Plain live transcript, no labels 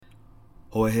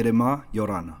Ho'eherema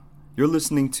Yorana. You're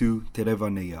listening to Tereva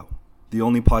Neyao, the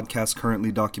only podcast currently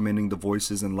documenting the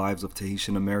voices and lives of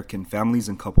Tahitian American families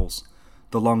and couples,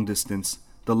 the long distance,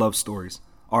 the love stories,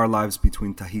 our lives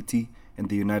between Tahiti and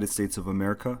the United States of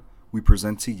America. We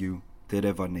present to you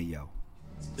Tereva Neyao.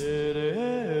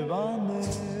 Tereva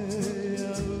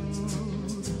Neyao,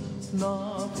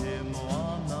 na te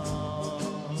moana,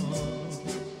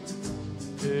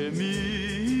 te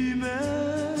mi me.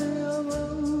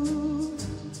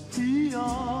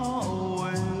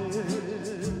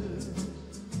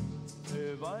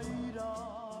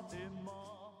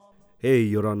 Hey,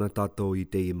 Yorana Tato I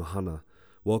Te Mahana.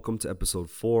 Welcome to episode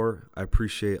 4. I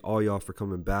appreciate all y'all for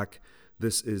coming back.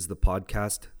 This is the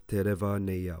podcast Tereva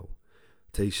Neyao,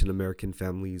 Tahitian American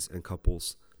Families and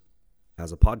Couples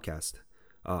as a podcast.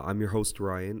 I'm your host,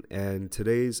 Ryan, and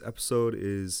today's episode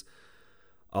is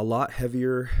a lot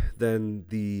heavier than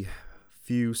the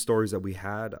few stories that we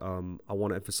had. I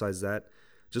want to emphasize that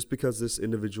just because this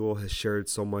individual has shared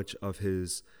so much of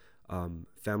his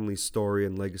family story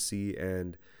and legacy,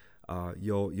 and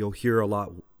you'll hear a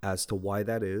lot as to why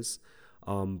that is.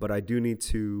 But I do need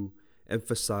to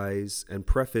emphasize and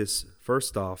preface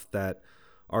first off that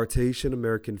our Tahitian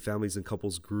American Families and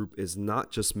Couples group is not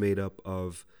just made up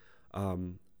of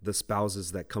the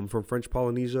spouses that come from French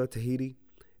Polynesia, Tahiti,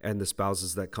 and the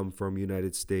spouses that come from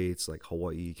United States like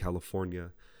Hawaii,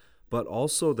 California, but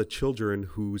also the children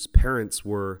whose parents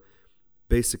were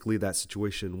basically that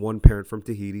situation, one parent from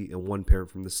Tahiti and one parent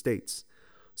from the States.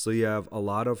 So you have a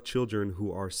lot of children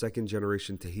who are second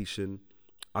generation Tahitian,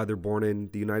 either born in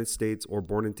the United States or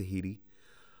born in Tahiti.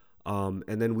 And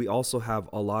then we also have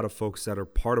a lot of folks that are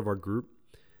part of our group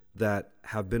that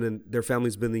have been in, their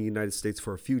family's been in the United States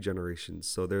for a few generations.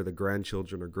 So they're the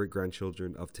grandchildren or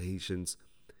great-grandchildren of Tahitians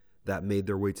that made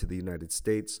their way to the United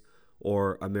States,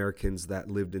 or Americans that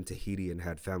lived in Tahiti and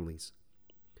had families.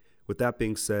 With that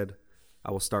being said,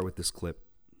 I will start with this clip.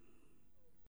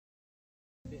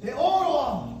 Te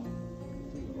oroa,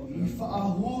 I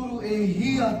whaahuru e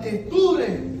hia te ture, I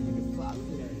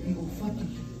o whati.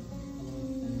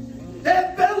 Te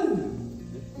peu,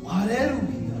 mareru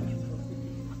hia.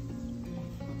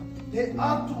 Te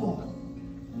atua,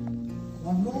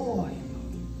 wanoa hia.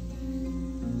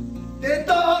 Te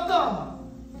tahata,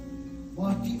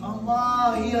 wati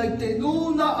amahi ai te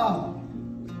nunaa,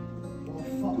 wa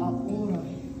whaahora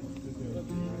hia.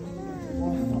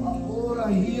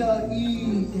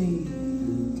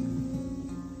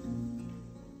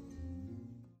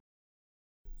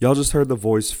 Y'all just heard the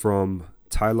voice from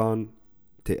Tylon,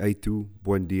 Teaitu,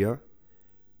 Buendia,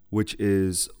 which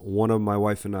is one of my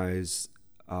wife and I's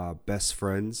best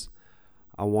friends.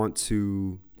 I want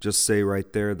to just say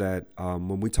right there that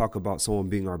when we talk about someone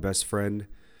being our best friend,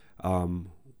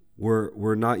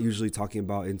 we're not usually talking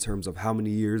about in terms of how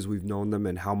many years we've known them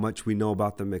and how much we know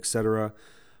about them, etc.,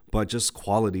 but just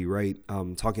quality, right?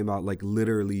 Talking about like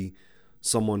literally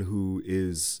someone who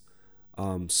is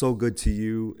so good to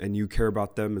you and you care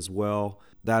about them as well.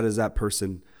 That is that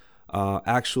person.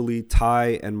 Actually,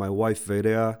 Ty and my wife,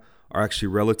 Buendia, are actually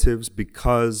relatives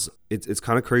because it's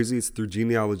kind of crazy. It's through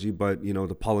genealogy, but you know,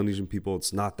 the Polynesian people,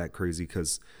 it's not that crazy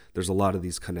because there's a lot of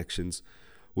these connections,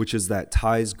 which is that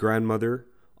Ty's grandmother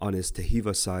on his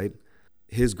Tehiva side,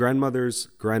 his grandmother's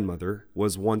grandmother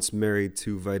was once married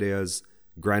to Buendia's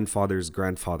grandfather's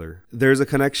grandfather. There's a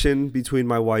connection between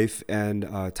my wife and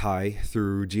Ty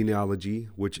through genealogy,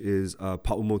 which is a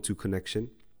Paumotu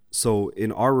connection. So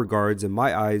in our regards, in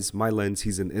my eyes, my lens,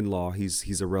 he's an in-law.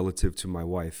 He's a relative to my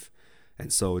wife.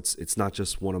 And so it's not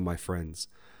just one of my friends.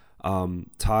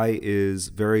 Ty is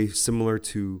very similar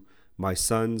to my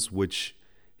sons, which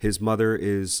his mother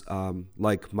is,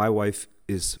 like my wife,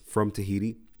 is from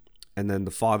Tahiti. And then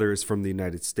the father is from the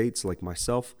United States, like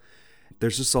myself.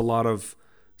 There's just a lot of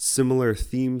similar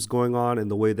themes going on in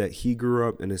the way that he grew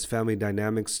up and his family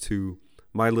dynamics to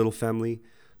my little family.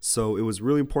 So it was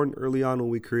really important early on when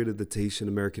we created the Tahitian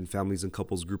American Families and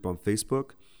Couples group on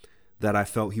Facebook that I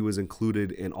felt he was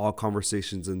included in all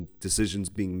conversations and decisions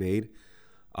being made,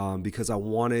 because I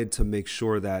wanted to make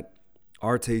sure that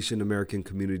our Tahitian American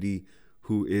community,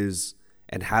 who is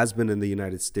and has been in the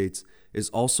United States, is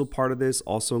also part of this,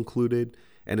 also included.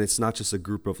 And it's not just a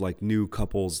group of like new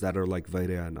couples that are like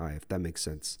Buendia and I, if that makes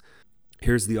sense.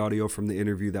 Here's the audio from the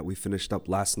interview that we finished up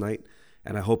last night,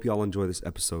 and I hope y'all enjoy this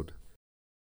episode.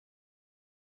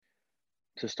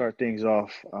 To start things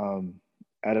off,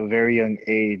 at a very young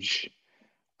age,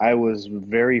 I was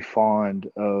very fond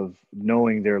of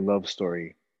knowing their love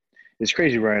story. It's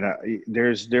crazy, Ryan.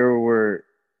 There were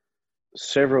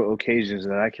several occasions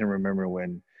that I can remember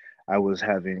when I was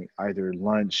having either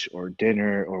lunch or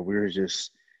dinner, or we were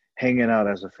just hanging out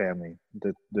as a family.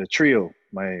 The trio,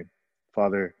 my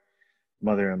father,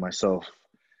 mother, and myself.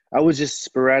 I would just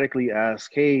sporadically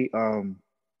ask, "Hey,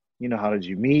 how did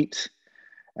you meet?"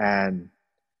 And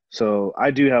so I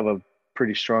do have a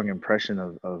pretty strong impression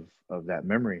of that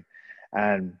memory.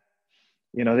 And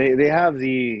they have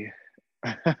the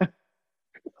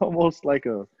almost like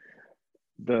a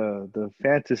the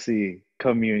fantasy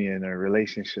communion or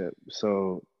relationship.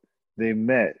 So they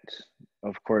met.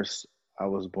 Of course, I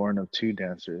was born of two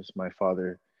dancers. My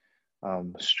father,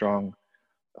 strong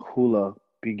hula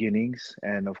beginnings,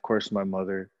 and of course my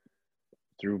mother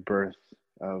through birth,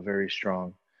 very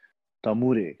strong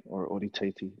tamure or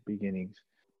oritaiti beginnings.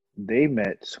 They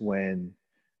met when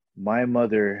my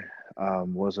mother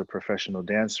was a professional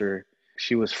dancer.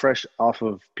 She was fresh off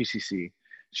of PCC.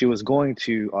 She was going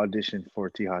to audition for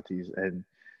Teaitu, and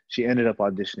she ended up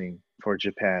auditioning for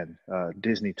Japan,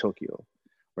 Disney Tokyo,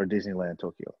 or Disneyland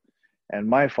Tokyo. And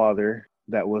my father,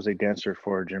 that was a dancer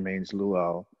for Jermaine's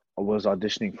Luau, was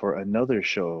auditioning for another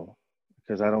show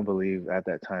because I don't believe at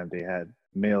that time they had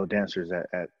male dancers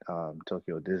at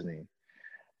Tokyo Disney.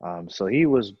 So he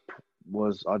was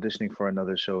auditioning for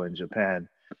another show in Japan,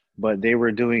 but they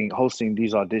were doing hosting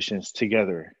these auditions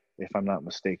together, if I'm not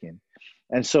mistaken.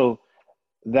 And so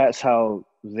that's how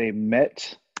they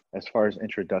met as far as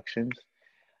introductions.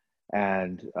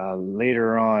 And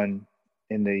later on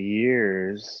in the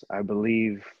years, I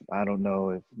believe, I don't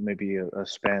know, if maybe a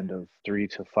span of 3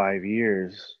 to 5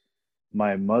 years,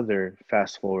 my mother,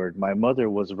 fast forward, my mother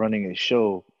was running a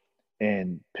show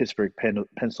in Pittsburgh,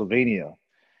 Pennsylvania.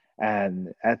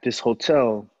 And at this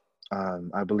hotel,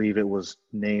 I believe it was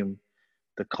named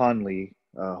the Conley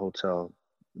Hotel.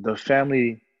 The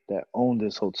family that owned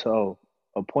this hotel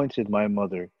appointed my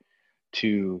mother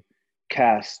to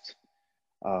cast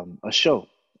a show.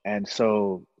 And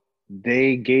so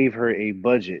they gave her a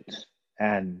budget.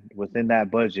 And within that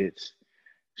budget,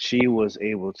 she was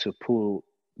able to pull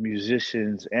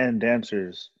musicians and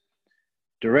dancers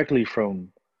directly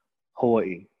from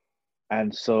Hawaii.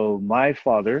 And so my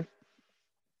father,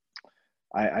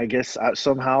 I guess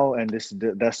somehow, and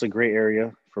that's a gray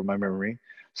area for my memory.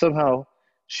 Somehow,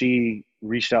 she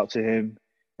reached out to him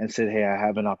and said, "Hey, I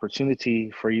have an opportunity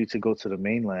for you to go to the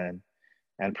mainland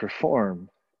and perform."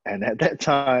 And at that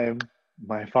time,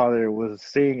 my father was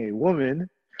seeing a woman,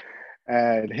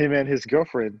 and him and his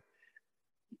girlfriend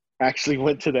actually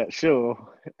went to that show.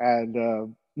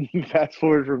 And fast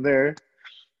forward from there,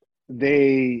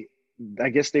 they, I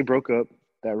guess they broke up.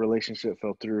 That relationship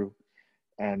fell through.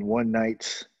 And one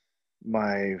night,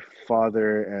 my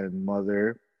father and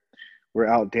mother were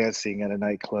out dancing at a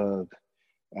nightclub,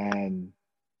 and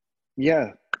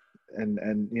yeah, and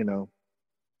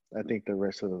I think the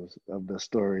rest of the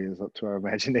story is up to our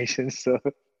imagination. So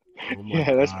Oh my yeah,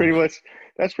 gosh. that's pretty That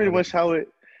much is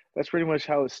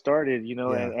how it started,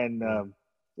 yeah, and yeah.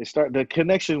 the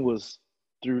connection was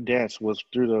through dance, was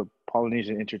through the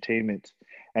Polynesian entertainment,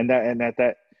 and at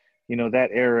that that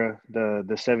era, the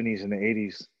 70s and the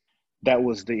 80s, that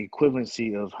was the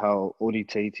equivalency of how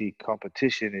ODTAT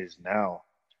competition is now.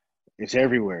 It's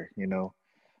everywhere.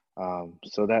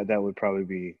 So that would probably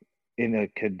be in a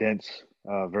condensed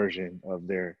version of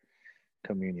their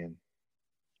communion.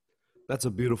 That's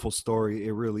a beautiful story.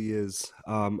 It really is.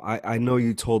 I know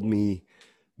you told me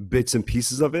bits and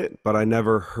pieces of it, but I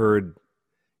never heard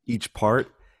each part.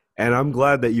 And I'm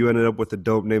glad that you ended up with a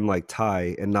dope name like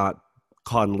Ty and not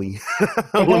Conley.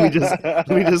 Let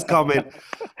me just comment.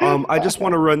 I just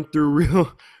want to run through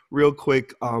real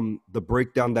quick the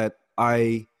breakdown that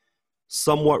I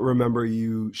somewhat remember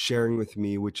you sharing with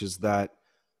me, which is that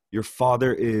your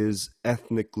father is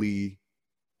ethnically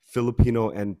Filipino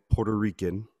and Puerto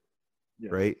Rican, Yeah,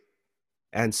 right?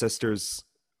 Ancestors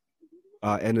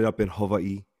ended up in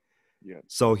Hawaii, yeah,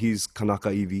 so he's Kanaka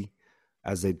Iwi,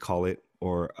 as they'd call it,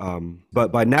 or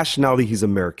but by nationality he's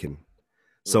American.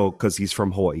 So right. because he's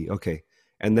from Hawaii, okay.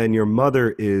 And then your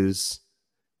mother is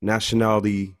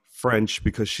nationality French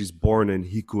because she's born in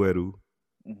Hikueru,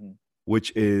 Hmm.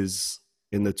 which is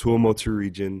in the Tuamotu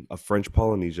region of French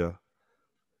Polynesia.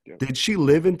 Yeah, Did she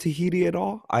live in Tahiti at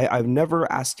all? I've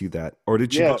never asked you that. Or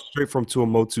did she go yeah. straight from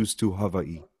Tuamotus to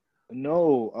Hawaii?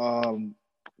 No,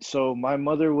 so my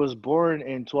mother was born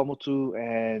in Tuamotu,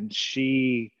 and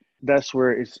that's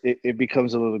where it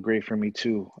becomes a little gray for me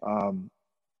too.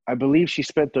 I believe she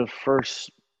spent the first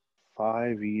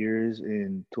 5 years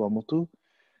in Tuamotu,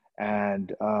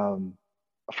 and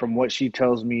from what she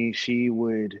tells me,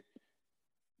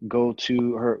 go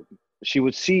to her, she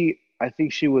would see, I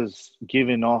think she was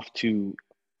given off to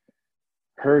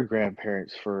her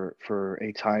grandparents for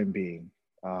a time being,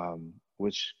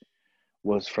 which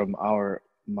was from our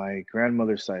my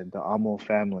grandmother's side, the Amo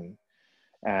family,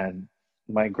 and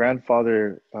my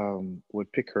grandfather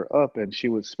would pick her up, and she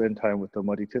would spend time with the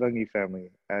Maritirangi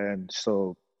family. And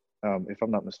so, if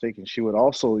I'm not mistaken, she would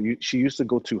also she used to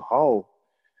go to Hao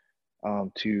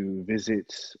to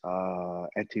visit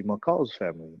Auntie Macau's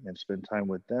family and spend time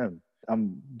with them.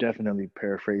 I'm definitely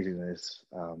paraphrasing this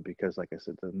because, like I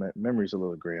said, the memory's a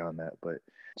little gray on that. But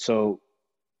so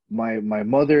my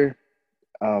mother,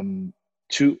 um,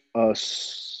 to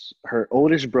us, her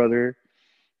oldest brother,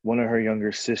 one of her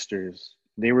younger sisters,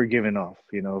 they were given off.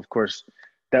 You know, of course,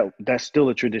 that's still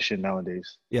a tradition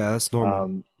nowadays. Yeah, that's normal.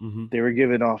 Um, Hmm. they were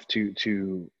given off to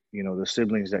the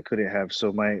siblings that couldn't have.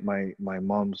 So my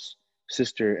mom's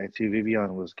sister, Auntie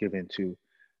Vivian, was given to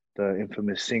the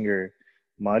infamous singer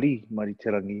Mari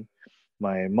Terangi.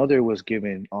 My mother was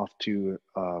given off to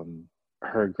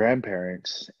her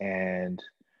grandparents, and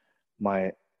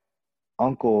my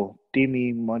uncle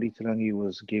Timi Mari Terangi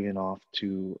was given off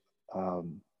to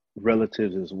um,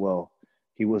 relatives as well.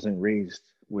 He wasn't raised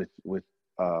with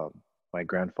um, my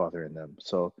grandfather and them.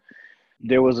 So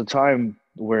there was a time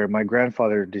where my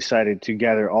grandfather decided to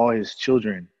gather all his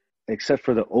children except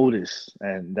for the oldest,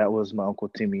 and that was my uncle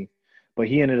Timmy. But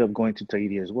he ended up going to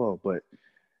Tahiti as well. But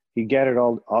he gathered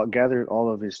all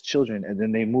of his children, and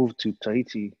then they moved to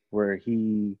Tahiti, where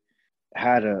he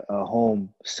had a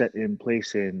home set in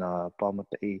place in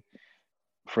Palmatai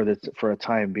for a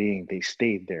time being. They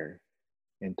stayed there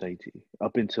in Tahiti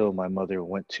up until my mother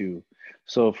went to.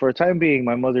 So for a time being,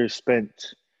 my mother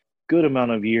spent good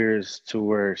amount of years to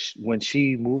where when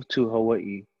she moved to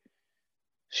Hawaii,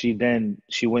 she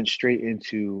went straight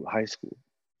into high school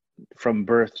from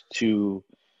birth to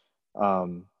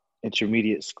um,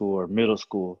 intermediate school or middle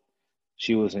school.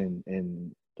 She was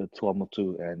in the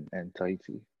Tuamotu and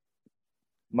Tahiti.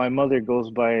 My mother goes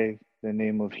by the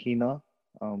name of Hina,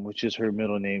 which is her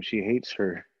middle name. She hates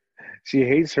her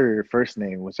first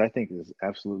name, which I think is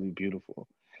absolutely beautiful.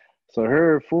 So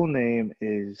her full name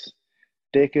is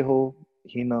Tekeho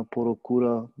Hina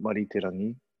Porokura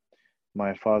Mariterangi.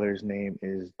 My father's name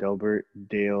is Delbert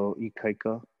Dale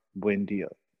Ikaika Buendia.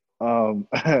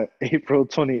 April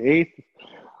 28th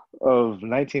of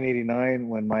 1989,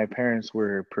 when my parents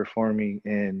were performing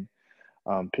in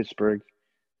Pittsburgh,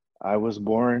 I was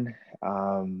born.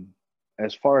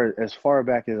 As far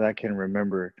back as I can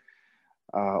remember,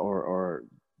 or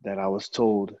that I was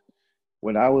told,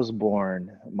 when I was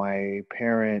born, my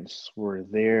parents were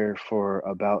there for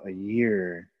about a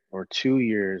year or 2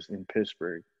 years in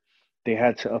Pittsburgh. They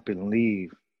had to up and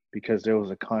leave because there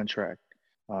was a contract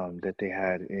that they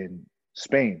had in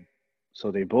Spain.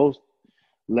 So they both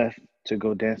left to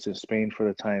go dance in Spain for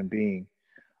the time being.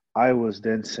 I was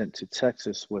then sent to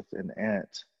Texas with an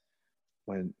aunt.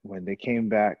 When they came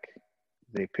back,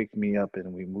 they picked me up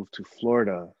and we moved to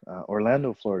Florida,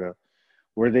 Orlando, Florida,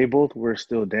 where they both were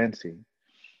still dancing.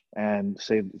 And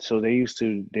so they used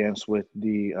to dance with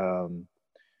the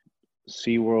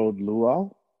SeaWorld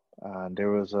Luau.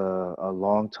 There was a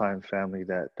longtime family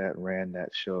that ran that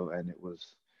show, and it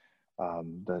was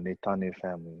the Netane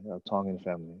family, a Tongan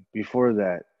family. Before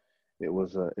that, it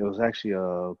was actually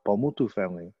a Pamutu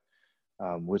family,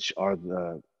 which are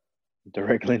the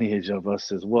direct lineage of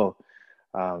us as well.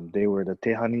 They were the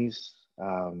Tehanis,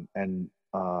 and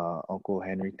Uncle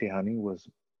Henry Tehani was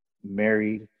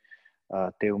married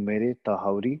Teumere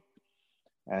Tahauri,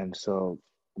 and so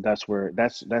that's where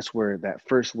that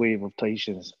first wave of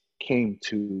Tahitians came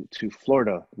to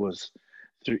Florida, was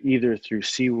through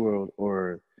SeaWorld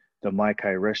or the Mai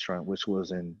Kai restaurant, which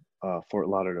was in Fort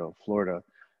Lauderdale, Florida,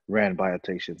 ran by a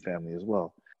Tahitian family as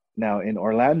well. Now in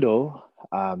Orlando,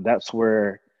 that's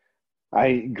where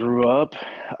I grew up,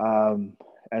 um,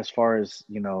 as far as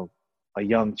a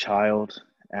young child,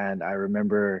 and I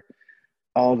remember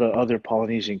all the other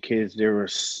Polynesian kids. There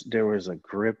was a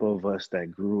grip of us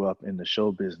that grew up in the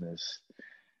show business.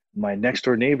 My next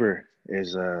door neighbor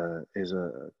is a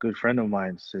good friend of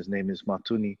mine. His name is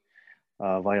Matuni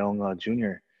Vaionga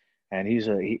Jr. And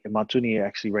Matuni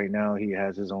actually right now he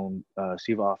has his own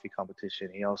Siva Afi competition.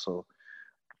 He also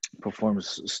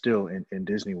performs still in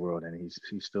Disney World, and he's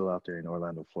still out there in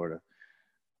Orlando, Florida.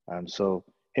 So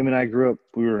him and I grew up.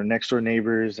 We were next door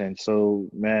neighbors, and so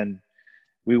man,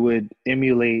 we would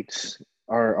emulate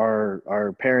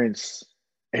our parents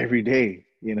every day.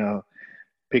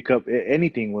 Pick up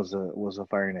anything was a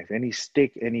fire knife. Any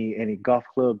stick, any golf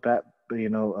club, bat,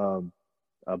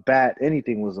 a bat,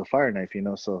 anything was a fire knife.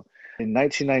 So in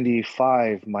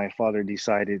 1995, my father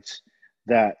decided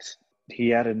that he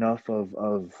had enough of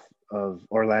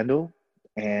Orlando,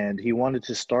 and he wanted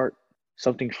to start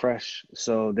something fresh.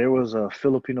 So there was a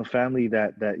Filipino family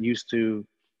that used to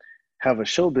have a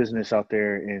show business out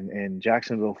there in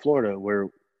Jacksonville, Florida, where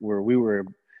we were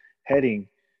heading,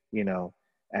 you know,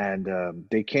 and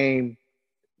they came,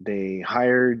 they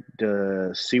hired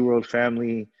the SeaWorld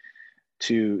family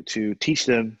to teach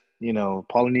them,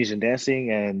 Polynesian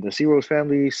dancing, and the SeaWorld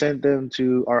family sent them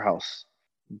to our house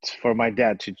for my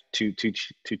dad to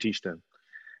teach them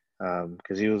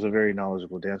because he was a very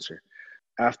knowledgeable dancer.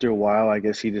 After a while, I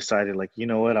guess he decided, like, you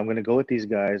know what, I'm gonna go with these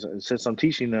guys. Since I'm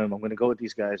teaching them, I'm gonna go with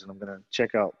these guys and I'm gonna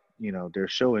check out, their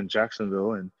show in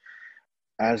Jacksonville. And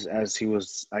as he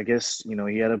was, I guess,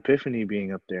 he had epiphany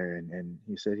being up there, and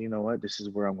he said, you know what, this is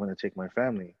where I'm gonna take my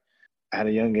family. At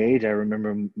a young age, I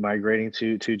remember migrating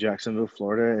to Jacksonville,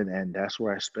 Florida, and that's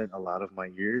where I spent a lot of my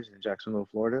years in Jacksonville,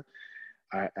 Florida.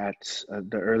 At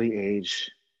the early age,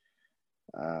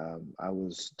 I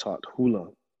was taught hula.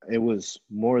 It was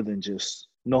more than just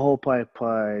noho pai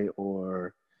pai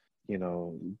or,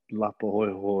 lapa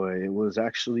hoi hoi. It was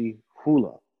actually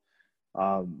hula.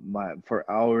 My For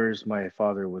hours, my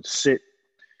father would sit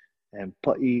and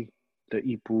pa'i the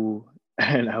ipu,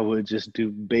 and I would just do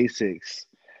basics,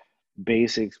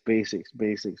 basics.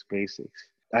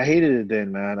 I hated it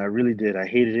then, man. I really did. I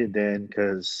hated it then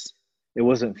because it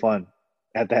wasn't fun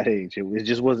at that age. It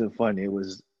just wasn't fun. It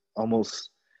was almost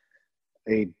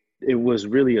a it was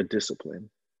really a discipline.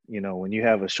 When you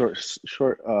have a short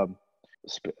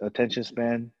attention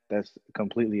span, that's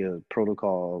completely a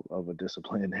protocol of a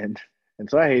discipline, and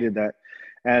so I hated that.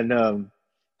 And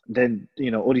then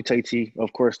ori taiti,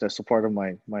 of course, that's a part of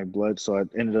my blood, so I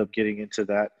ended up getting into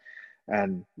that.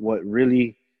 And what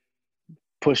really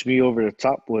pushed me over the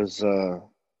top was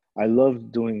I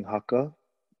loved doing haka,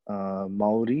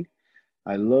 maori.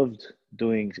 I loved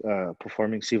doing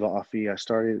performing siva afi. I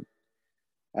started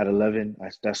at 11.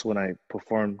 That's when I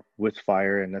performed with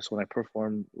fire, and that's when I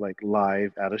performed like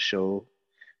live at a show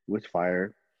with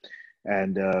fire.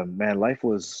 And man, life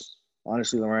was,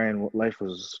 honestly, Lorraine, life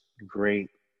was great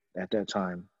at that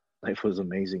time. Life was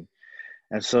amazing.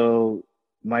 And so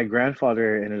my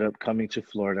grandfather ended up coming to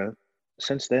Florida.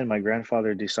 Since then, my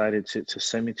grandfather decided to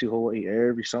send me to Hawaii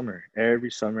every summer.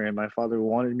 And my father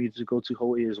wanted me to go to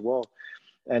Hawaii as well.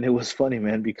 And it was funny,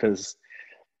 man, because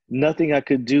nothing I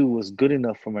could do was good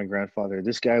enough for my grandfather.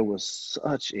 This guy was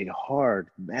such a hard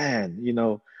man.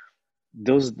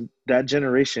 Those that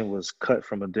generation was cut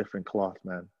from a different cloth,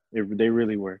 man. They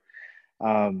really were.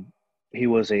 Um, he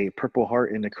was a Purple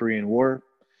Heart in the Korean War,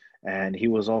 and he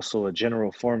was also a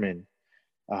general foreman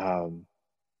um,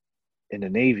 in the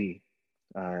Navy.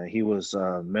 He was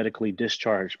medically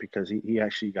discharged because he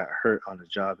actually got hurt on the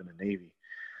job in the Navy.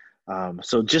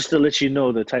 So just to let you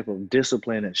know the type of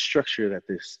discipline and structure that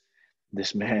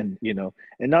this man,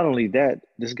 and not only that,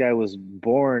 this guy was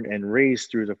born and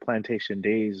raised through the plantation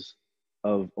days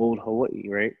of old Hawaii,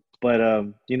 right? But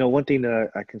one thing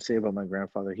that I can say about my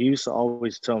grandfather, he used to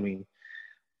always tell me,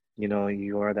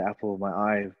 you are the apple of my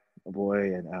eye,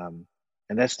 boy, and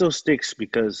that still sticks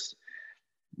because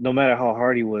no matter how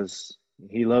hard he was,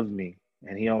 he loved me,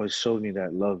 and he always showed me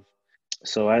that love.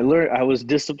 So I was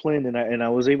disciplined, and I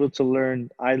was able to learn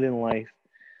island life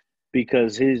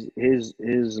because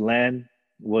his land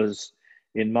was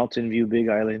in Mountain View, Big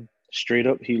Island, straight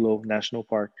up Hilo National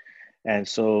Park, and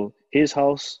so his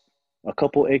house, a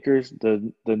couple acres,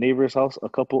 the neighbor's house, a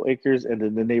couple acres, and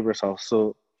then the neighbor's house.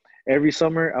 So every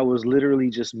summer, I was literally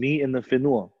just me and the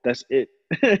Finua. That's it,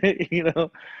 you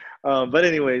know. But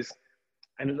anyways,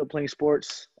 I ended up playing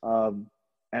sports,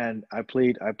 and I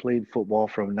played football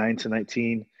from 9 to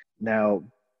 19. Now,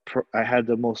 I had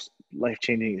the most life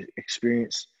changing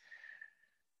experience.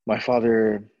 My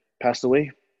father passed away.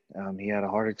 He had a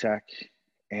heart attack,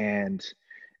 and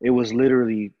it was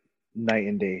literally night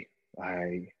and day.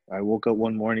 I woke up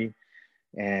one morning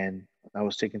and I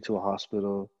was taken to a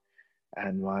hospital,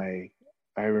 and I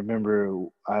remember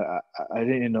I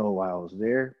didn't know why I was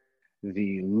there.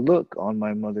 The look on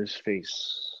my mother's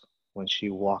face when she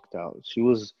walked out. She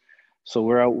was so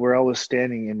where I was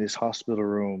standing in this hospital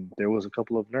room. There was a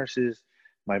couple of nurses,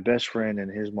 my best friend,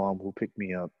 and his mom who picked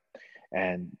me up,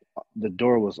 and the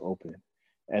door was open,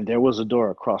 and there was a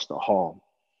door across the hall.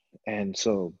 And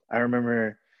so I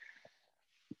remember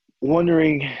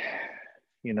wondering,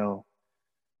 you know,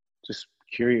 just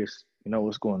curious,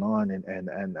 what's going on.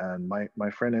 And my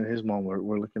friend and his mom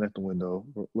were looking at the window,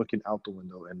 were looking out the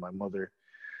window, and my mother,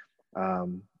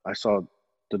 I saw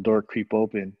the door creep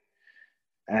open,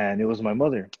 and it was my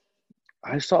mother.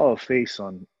 I saw a face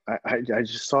on, I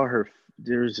just saw her.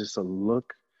 There was just a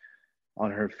look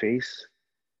on her face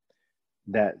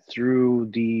that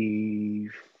through the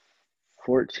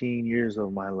 14 years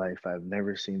of my life, I've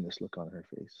never seen this look on her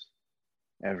face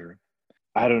ever.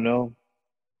 I don't know.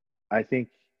 I think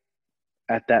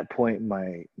at that point,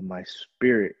 my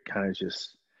spirit kind of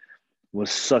just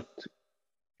was sucked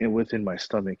in within my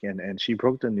stomach, and she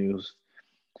broke the news.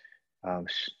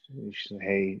 She said,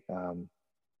 "Hey,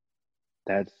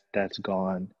 that's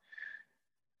gone."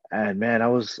 And man,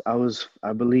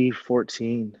 I believe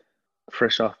 14,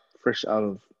 fresh out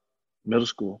of middle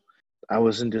school. I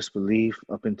was in disbelief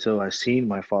up until I seen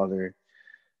my father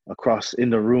across in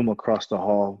the room across the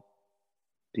hall.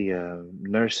 The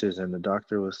nurses and the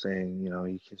doctor was saying,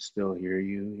 he can still hear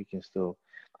you. He can still,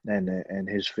 and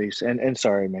his face, and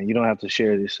sorry, man, you don't have to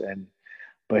share this,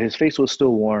 but his face was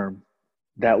still warm.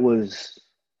 That was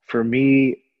for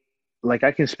me. Like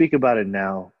I can speak about it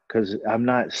now because I'm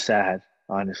not sad,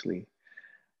 honestly.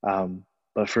 Um,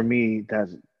 but for me,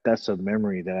 that's a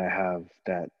memory that I have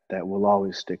that will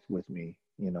always stick with me.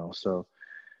 So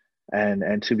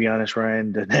and to be honest,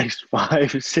 Ryan, the next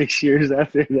 5 6 years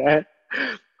after that,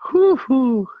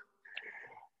 whoo,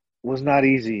 was not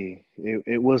easy.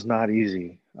 It was not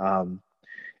easy.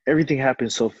 Everything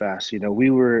happened so fast.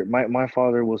 My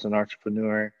father was an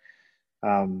entrepreneur.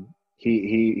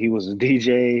 He was a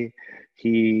DJ.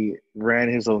 He ran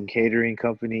his own catering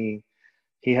company.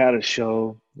 He had a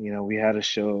show. We had a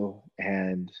show,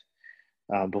 and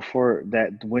before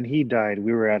that, when he died,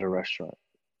 we were at a restaurant.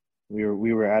 We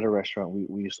were at a restaurant.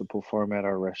 We used to perform at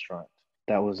our restaurant.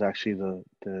 That was actually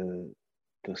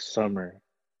the summer,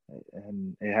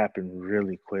 and it happened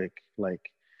really quick. Like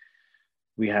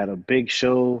we had a big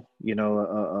show,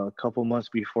 a couple months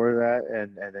before that,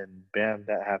 and then bam,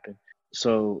 that happened.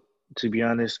 So to be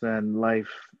honest, man, life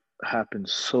happened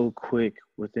so quick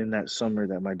within that summer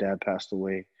that my dad passed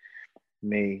away,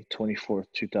 May 24th,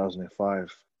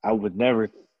 2005. I would never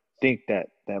think that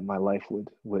my life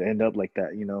would end up like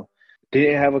that.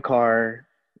 Didn't have a car,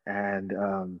 and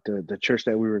the church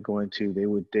that we were going to, they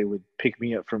would pick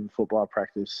me up from football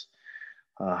practice,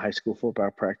 high school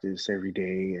football practice every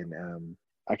day, and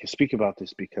I can speak about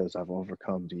this because I've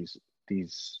overcome these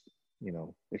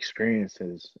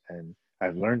experiences, and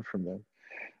I've learned from them.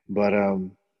 But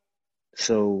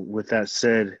so with that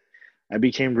said, I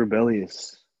became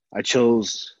rebellious. I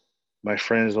chose my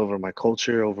friends over my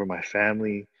culture, over my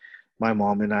family. My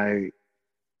mom and I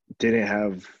didn't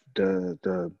have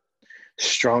the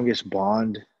strongest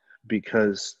bond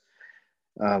because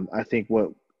I think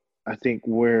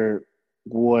where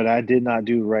what I did not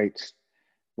do right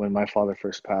when my father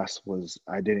first passed was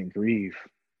I didn't grieve.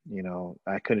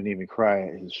 I couldn't even cry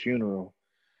at his funeral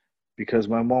because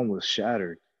my mom was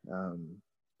shattered. Um,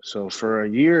 so for a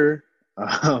year,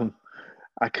 um,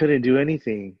 I couldn't do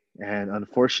anything, and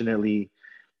unfortunately,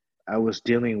 I was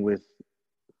dealing with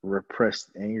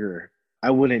repressed anger.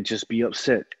 I wouldn't just be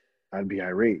upset; I'd be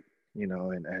irate,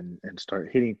 and start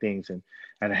hitting things, and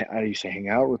I used to hang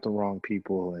out with the wrong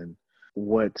people. And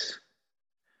what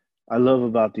I love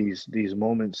about these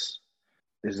moments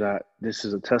is that this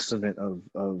is a testament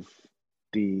of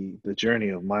the journey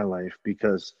of my life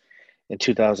because in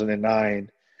 2009,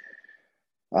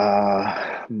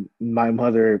 my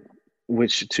mother,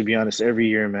 which to be honest, every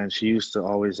year, man, she used to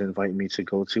always invite me to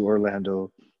go to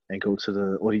Orlando and go to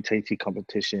the Teaitu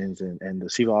competitions and the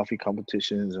Sivafi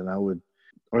competitions, and I would,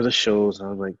 or the shows, and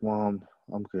I was like, Mom,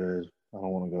 I'm good. I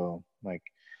don't want to go. Like,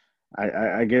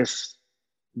 I guess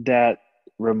that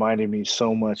reminded me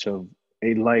so much of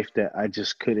a life that I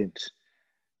just couldn't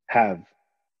have.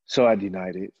 So I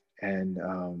denied it. And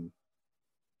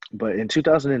but in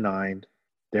 2009,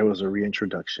 there was a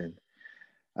reintroduction.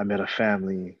 I met a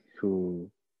family who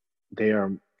they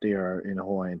are they are in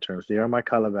Hawaiian terms. They are my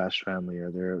Calabash family,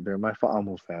 or they're my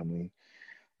Fa'amu family.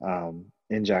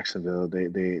 In Jacksonville,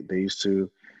 they used to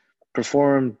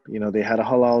perform. They had a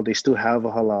halal. They still have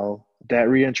a halal. That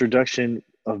reintroduction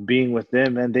of being with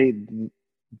them, and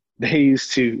they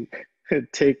used to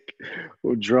take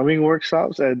drumming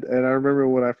workshops, and I remember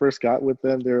when I first got with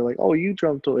them, they were like, "Oh, you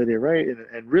drum to it, right?"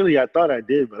 And really, I thought I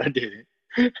did, but I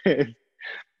didn't.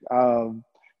 um,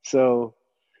 so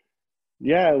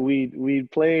yeah,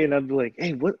 we'd play, and I'd be like,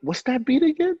 "Hey, what's that beat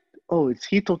again? Oh, it's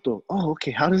Hitoto. Oh,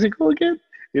 okay. How does it go again?"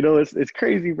 It's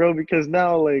crazy, bro, because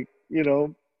now like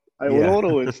I Yeah.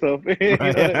 Oloro and stuff.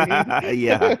 You know what I mean? Right.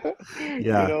 Yeah.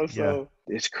 Yeah. Yeah. So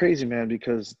it's crazy, man,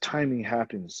 because timing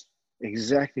happens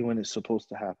exactly when it's supposed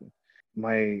to happen.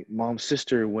 My mom's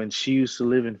sister, when she used to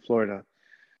live in Florida,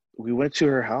 we went to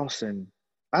her house, and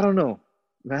I don't know,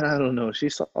 man, I don't know. She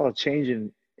saw a change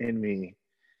in me.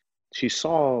 She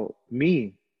saw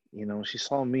me, she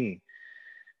saw me.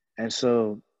 And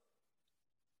so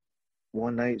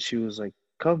one night she was like,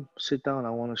 "Come sit down.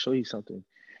 I want to show you something."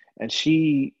 And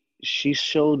she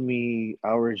showed me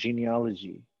our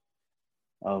genealogy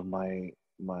of my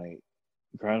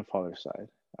grandfather's side.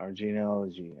 our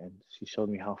genealogy, and she showed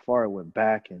me how far it went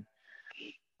back. And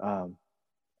um,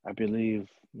 I believe,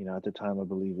 at the time, I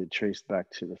believe it traced back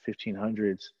to the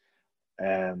 1500s,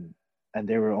 um, and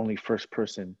they were only first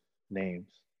person names,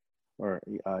 or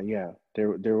yeah, there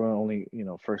were only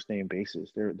first name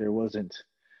basis. There wasn't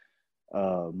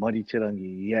Muddy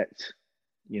Tirangi yet,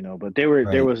 but there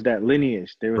Right. was that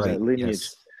lineage. There was that Right. lineage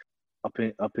Yes.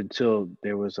 up until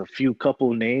there was a few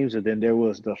couple names, and then there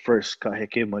was the first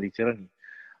Kaheke Muddy Tirangi.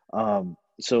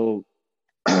 So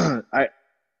I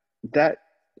that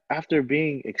after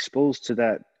being exposed to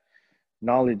that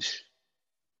knowledge,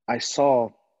 I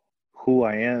saw who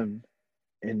I am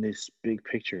in this big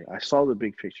picture. I saw the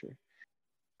big picture.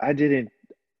 I didn't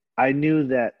I knew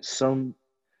that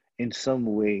in some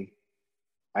way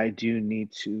I do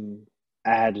need to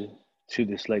add to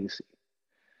this legacy.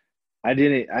 I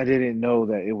didn't know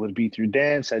that it would be through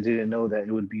dance. I didn't know that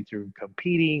it would be through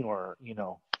competing, or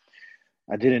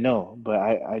I didn't know, but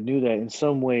I knew that in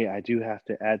some way I do have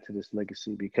to add to this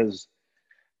legacy, because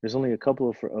there's only a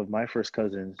couple of my first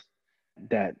cousins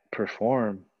that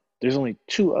perform. There's only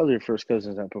two other first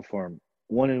cousins that perform.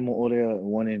 One in Moorea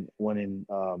and one in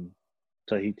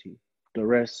Tahiti. The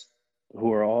rest,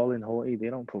 who are all in Hawaii, they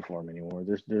don't perform anymore.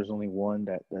 There's only one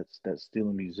that's still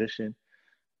a musician,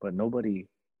 but nobody.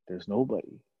 There's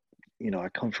nobody. I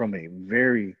come from a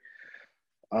very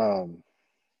um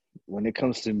when it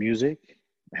comes to music,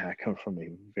 man, I come from a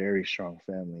very strong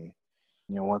family.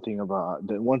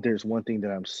 There's one thing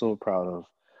that I'm so proud of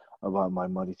about my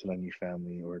Maritilangi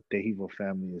family or Tehivo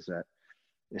family is that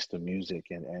it's the music,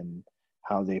 and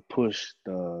how they push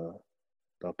the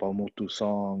Paumutu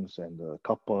songs and the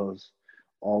kapas,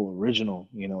 all original,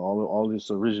 all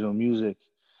this original music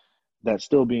that's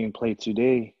still being played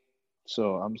today.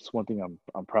 So I'm just one thing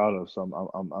I'm proud of. So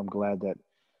I'm glad that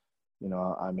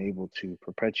I'm able to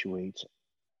perpetuate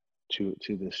to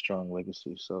this strong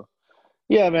legacy. So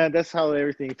yeah, man, that's how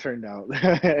everything turned out,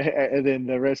 and then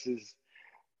the rest is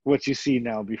what you see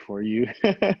now before you.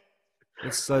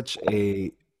 It's such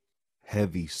a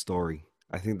heavy story.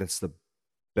 I think that's the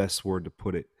best word to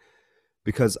put it,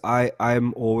 because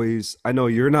I'm always, I know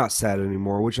you're not sad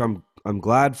anymore, which I'm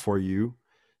glad for you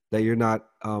that you're not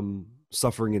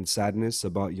suffering in sadness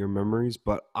about your memories,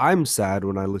 but I'm sad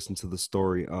when I listen to the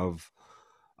story of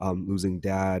losing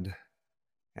dad,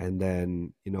 and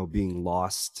then being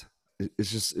lost.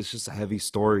 It's just a heavy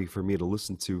story for me to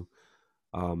listen to,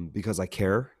 because I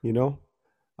care,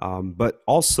 but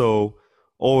also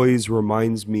always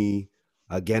reminds me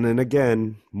again and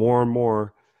again, more and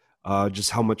more,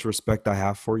 just how much respect I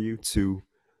have for you to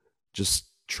just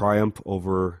triumph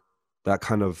over that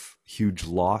kind of huge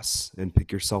loss and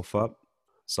pick yourself up.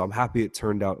 So I'm happy it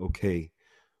turned out okay.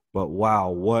 But wow,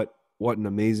 what an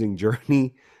amazing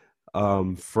journey,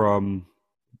 from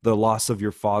the loss of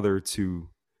your father to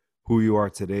who you are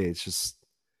today. It's just,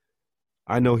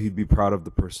 I know he'd be proud of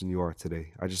the person you are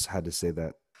today. I just had to say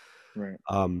that. Right.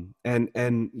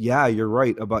 And yeah, you're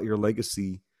right about your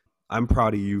legacy. I'm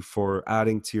proud of you for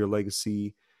adding to your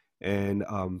legacy. And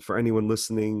for anyone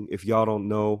listening, if y'all don't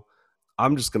know,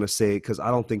 I'm just gonna say it because I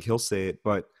don't think he'll say it.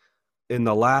 But in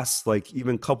the last like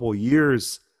even couple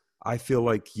years, I feel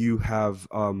like you have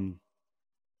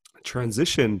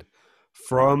transitioned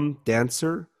from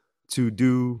dancer to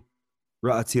do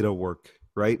Ra'atira work,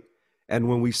 right? And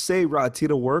when we say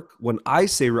Ra'atira work, when I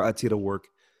say Ra'atira work,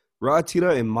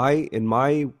 Ra'atira in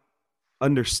my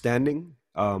understanding,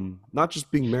 not just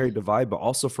being married to Vi, but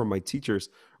also from my teachers,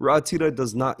 Ra'atira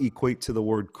does not equate to the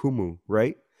word kumu,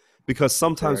 right? Because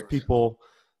sometimes Correct. people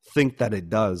think that it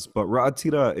does, but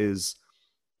Ra'atira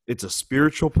it's a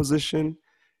spiritual position.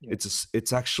 Yes.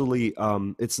 It's actually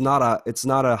it's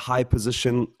not a high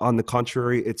position. On the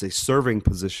contrary, it's a serving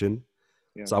position.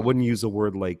 So I Yes. wouldn't use a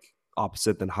word like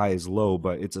opposite than high is low,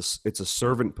 but it's a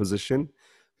servant position,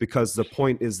 because the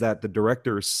point is that the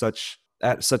director is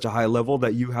at such a high level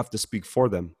that you have to speak for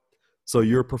them. So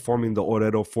you're performing the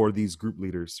orero for these group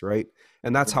leaders, right?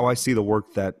 And that's how Right. I see the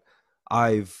work that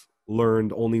I've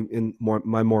learned only in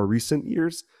my more recent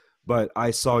years. But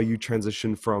I saw you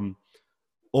transition from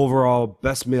overall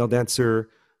best male dancer,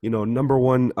 number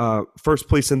one, first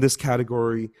place in this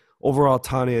category, overall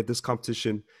Tane at this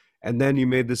competition. And then you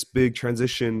made this big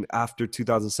transition after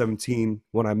 2017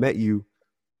 when I met you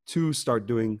to start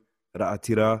doing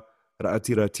Ra'atira,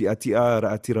 Ra'atira Tiatia,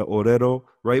 Ra'atira Orero,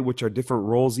 right? Which are different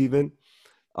roles even.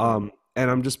 Right. And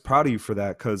I'm just proud of you for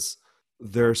that, because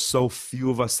there's so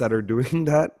few of us that are doing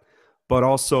that. But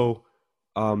also,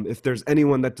 if there's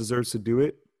anyone that deserves to do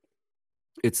it,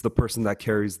 it's the person that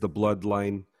carries the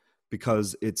bloodline,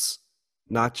 because it's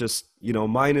not just,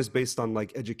 mine is based on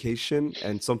like education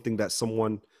and something that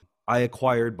someone I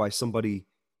acquired by somebody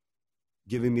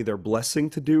giving me their blessing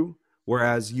to do,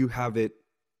 whereas you have it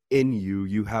in you,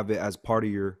 you have it as part of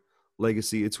your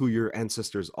legacy. It's who your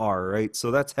ancestors are, right?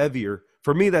 So that's heavier.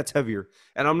 For me, that's heavier.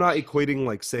 And I'm not equating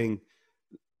like saying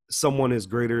someone is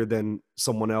greater than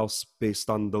someone else based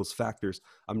on those factors.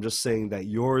 I'm just saying that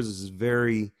yours is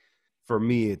very, for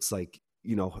me, it's like,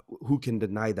 who can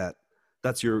deny that?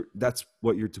 That's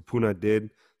what your Tupuna did.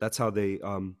 That's how they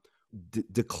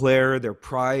declare their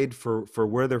pride for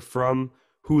where they're from,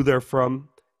 who they're from,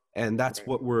 and that's Right.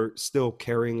 what we're still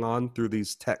carrying on through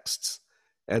these texts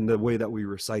and the way that we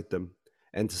recite them.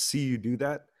 And to see you do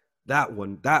that,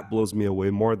 that blows me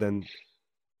away more than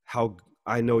how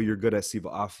I know you're good at Siva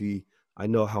Afi. I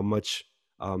know how much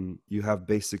you have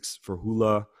basics for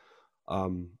hula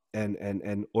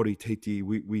and Ori Teiti.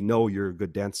 We know you're a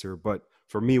good dancer, but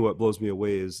for me, what blows me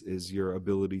away is your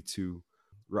ability to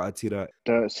ra'atira.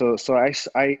 So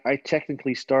I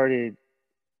technically started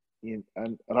in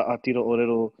Atiro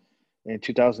Orero in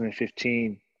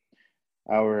 2015.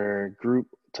 Our group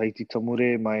Taiti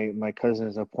Tamure, my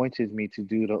cousins appointed me to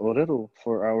do the Orero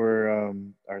for our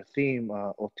theme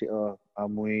Otea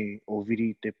Amui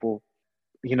Oviri Tepo.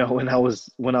 When I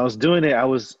was doing it, I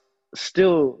was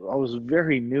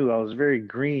very new. I was very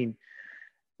green.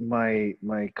 My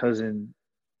cousin,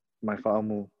 my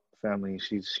Fa'amu family,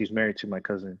 she's married to my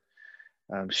cousin.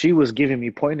 She was giving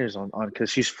me pointers on because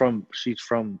she's from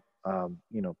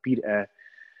Pida,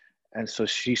 and so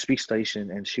she speaks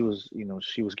Tahitian, and she was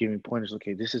giving me pointers.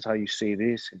 Okay, this is how you say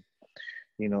this, and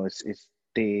it's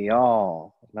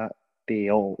Teal, not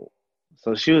Teo.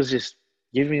 So she was just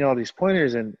giving me all these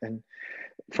pointers, and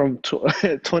from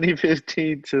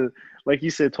 2015 to, like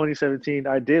you said, 2017,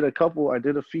 I did a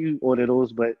few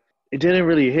orderos, but it didn't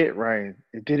really hit, Ryan.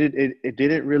 It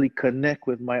didn't really connect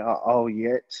with my all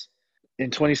yet. In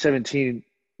 2017,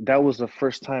 that was the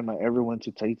first time I ever went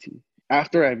to Tahiti.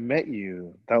 After I met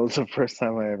you, that was the first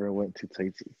time I ever went to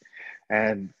Tahiti.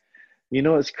 And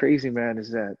what's crazy, man,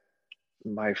 is that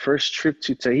my first trip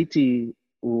to Tahiti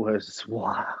was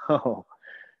wow,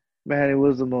 man, it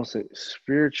was the most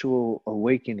spiritual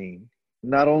awakening.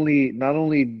 Not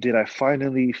only did I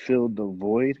finally fill the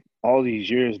void, all these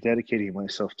years dedicating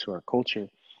myself to our culture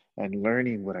and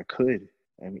learning what I could.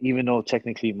 And even though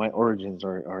technically my origins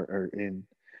are in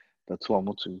the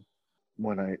Tuamotu,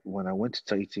 when I went to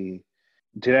Tahiti,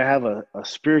 did I have a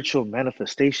spiritual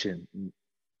manifestation?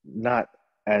 Not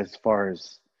as far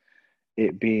as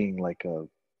it being like a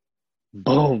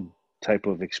boom type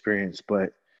of experience,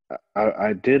 but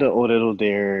I did a orero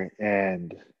there,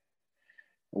 and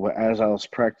as I was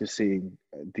practicing,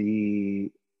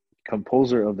 the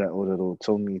composer of that orero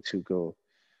told me to go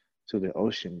to the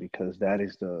ocean because that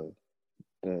is the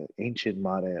ancient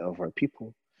mare of our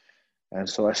people. And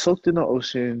so I soaked in the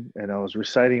ocean and I was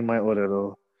reciting my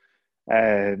orero.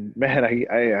 And man,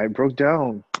 I broke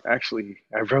down. Actually,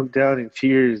 I broke down in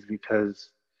tears because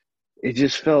it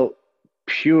just felt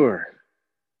pure.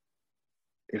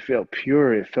 It felt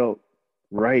pure. It felt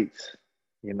right.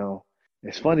 You know,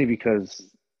 it's funny because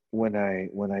when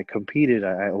I competed,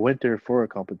 I went there for a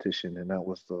competition, and that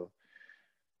was the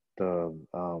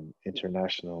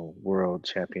international world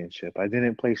championship. I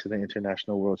didn't place in the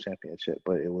international world championship,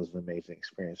 but it was an amazing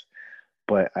experience.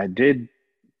 But I did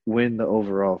win the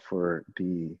overall for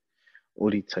the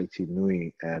Ori Taiti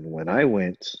Nui. And when I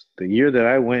went, the year that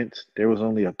I went, there was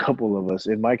only a couple of us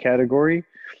in my category.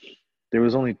 There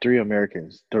was only three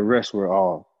Americans. The rest were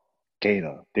all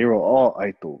Gaina. They were all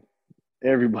Aitu,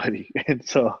 everybody. And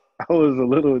so I was a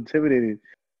little intimidated.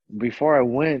 Before I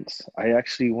went, I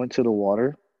actually went to the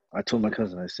water. I told my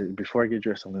cousin, I said, before I get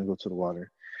dressed, I'm going to go to the water.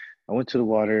 I went to the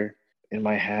water. In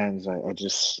my hands, I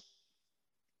just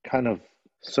kind of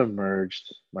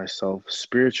submerged myself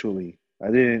spiritually. I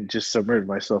didn't just submerge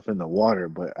myself in the water,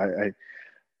 but I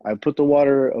put the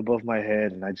water above my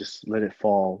head and I just let it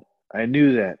fall. I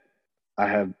knew that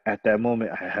at that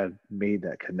moment, I had made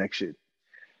that connection.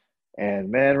 And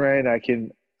man, Ryan,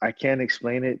 I can't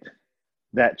explain it.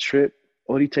 That trip,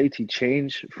 Oritaiti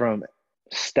changed from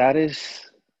status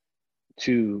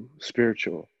to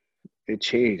spiritual. It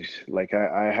changed. Like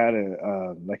I had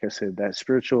like I said, that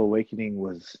spiritual awakening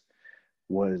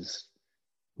was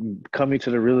coming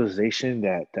to the realization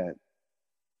that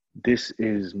this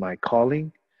is my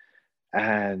calling,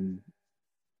 and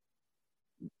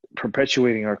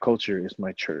perpetuating our culture is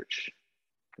my church.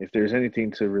 If there's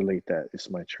anything to relate that, it's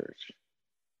my church.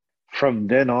 From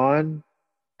then on,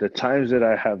 the times that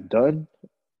I have done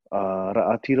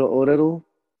Ra'atiro Orero,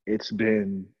 it's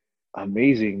been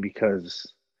amazing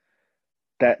because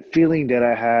that feeling that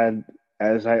I had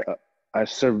as I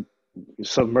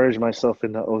submerge myself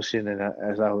in the ocean, and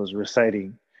as I was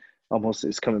reciting, almost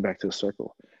it's coming back to a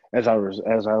circle. As I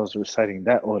was reciting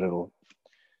that ordo,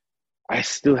 I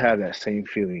still have that same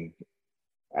feeling.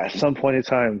 At some point in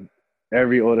time,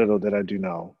 every ordo that I do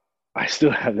now, I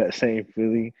still have that same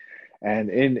feeling. And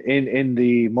in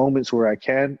the moments where I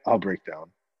can, I'll break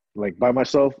down. Like by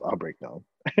myself, I'll break down.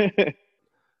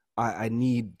 I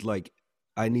need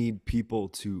I need people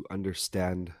to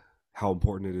understand how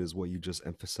important it is what you just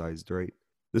emphasized, right?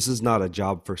 This is not a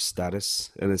job for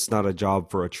status, and it's not a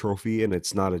job for a trophy, and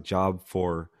it's not a job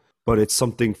for, but it's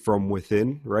something from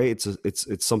within, right?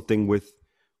 It's something with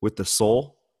the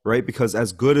soul, right? Because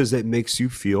as good as it makes you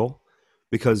feel,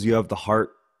 because you have the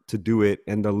heart to do it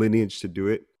and the lineage to do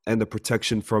it and the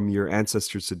protection from your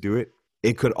ancestors to do it,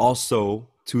 it could also,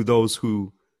 to those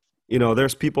who,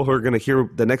 there's people who are going to hear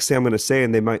the next thing I'm going to say,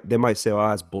 and they might say, "Oh,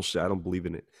 that's bullshit. I don't believe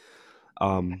in it."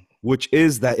 Which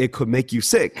is that it could make you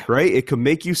sick, right? It could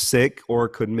make you sick, or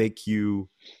it could make your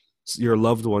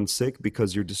loved one sick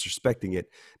because you're disrespecting it.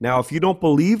 Now, if you don't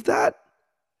believe that,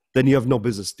 then you have no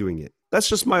business doing it. That's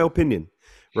just my opinion,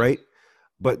 right?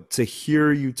 But to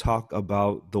hear you talk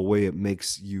about the way it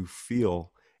makes you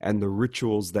feel and the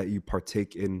rituals that you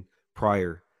partake in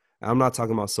prior, I'm not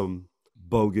talking about some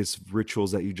bogus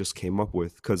rituals that you just came up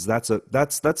with, because that's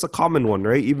a common one,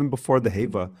 right? Even before the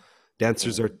Heva,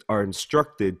 dancers Right. are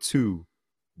instructed to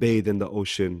bathe in the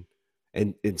ocean,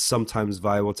 and sometimes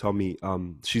Vi will tell me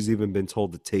she's even been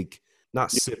told to take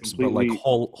not Yeah, sips but like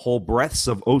completely. whole breaths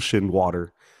of ocean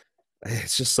water.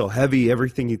 It's just so heavy.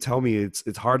 Everything you tell me,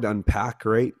 it's hard to unpack,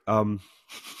 right?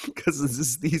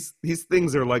 Because these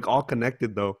things are like all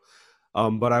connected though.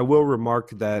 But I will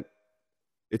remark that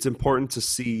it's important to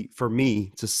see, for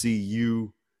me to see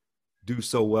you do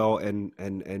so well, and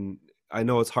I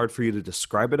know it's hard for you to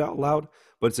describe it out loud,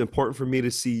 but it's important for me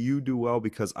to see you do well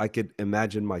because I could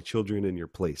imagine my children in your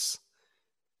place,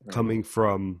 Right. coming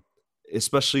from,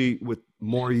 especially with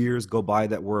more years go by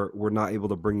that we're not able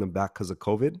to bring them back because of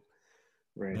COVID.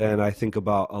 Right. Then I think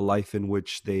about a life in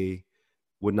which they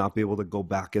would not be able to go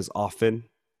back as often,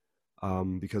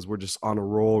 because we're just on a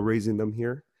roll raising them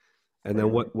here. And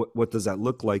then Right. what does that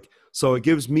look like? So it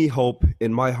gives me hope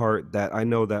in my heart that I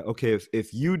know that, okay,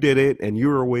 if you did it and you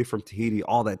were away from Tahiti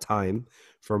all that time,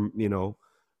 from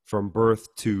from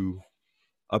birth to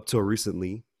up till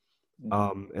recently,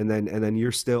 Hmm. and then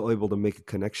you're still able to make a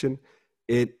connection,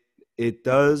 it it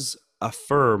does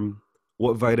affirm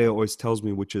what Vaire always tells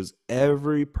me, which is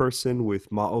every person with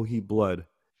Maohi blood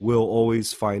will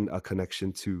always find a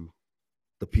connection to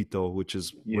the Pito, which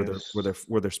is where they're where Yes. they're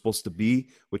where they're supposed to be,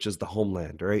 which is the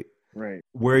homeland, right? Right.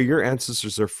 Where your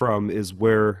ancestors are from is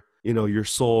where your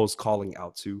soul is calling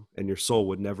out to, and your soul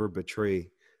would never betray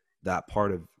that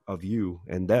part of you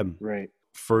and them. Right.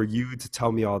 For you to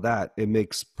tell me all that, it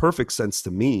makes perfect sense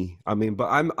to me. I mean, but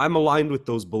I'm aligned with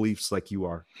those beliefs like you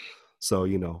are. So,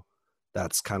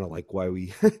 that's kind of like why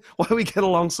we why we get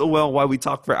along so well, why we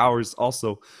talk for hours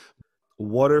also.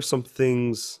 What are some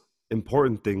things,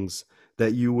 important things,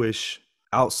 that you wish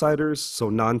outsiders, so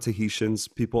non-Tahitians,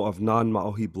 people of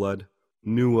non-Maohi blood,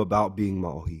 knew about being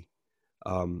Maohi,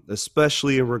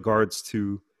 especially in regards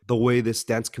to the way this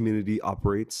dance community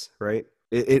operates, right?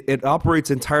 It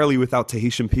operates entirely without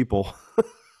Tahitian people.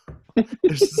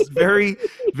 There's just very,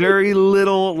 very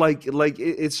little,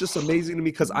 it's just amazing to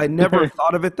me because I never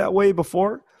thought of it that way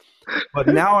before. But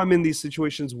now I'm in these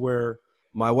situations where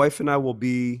my wife and I will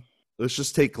be, let's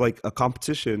just take like a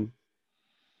competition,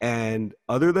 and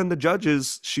other than the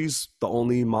judges, she's the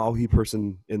only Maui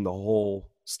person in the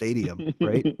whole stadium,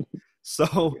 right?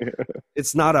 So Yeah,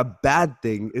 it's not a bad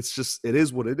thing. It's just, it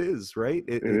is what it is, right?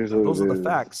 it is what Those it are the is.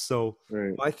 facts. So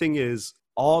Right. my thing is,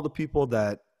 all the people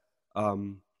that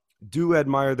um, do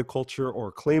admire the culture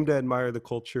or claim to admire the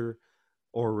culture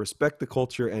or respect the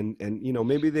culture, and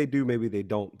maybe they do, maybe they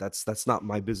don't, that's not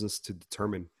my business to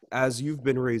determine. As you've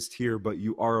been raised here, but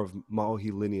you are of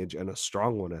Maohi lineage, and a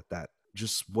strong one at that,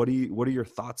 just what are your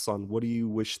thoughts on, what do you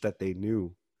wish that they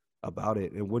knew about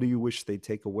it, and what do you wish they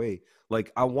take away?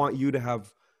 Like, I want you to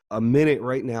have a minute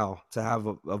right now to have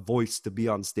a voice to be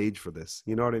on stage for this,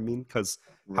 you know what I mean? Because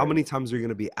how Right. many times are you going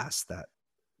to be asked that?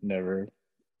 Never.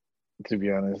 To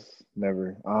be honest,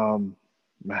 never.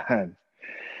 Man.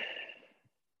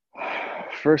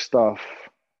 First off,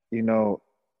 you know,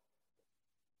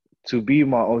 to be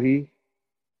Maohi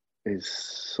is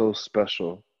so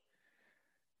special.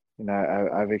 And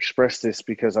I've expressed this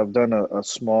because I've done a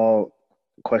small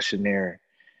questionnaire,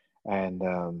 and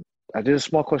I did a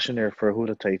small questionnaire for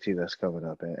Huda Taiti that's coming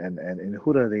up. And in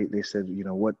Huda, they said,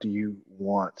 what do you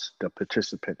want the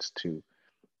participants to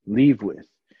leave with?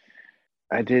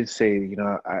 I did say,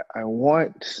 I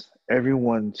want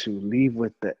everyone to leave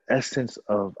with the essence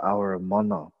of our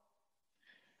mana.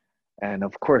 And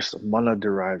of course, mana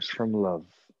derives from love.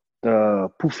 The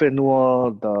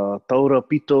pufenua, the taura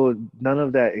pito, none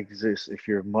of that exists if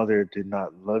your mother did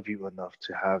not love you enough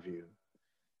to have you,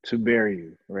 to bear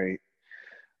you, right?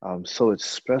 So it's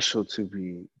special to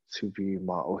be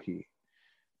ma'ohi.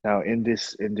 Now in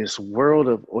this world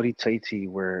of oritaiti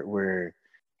where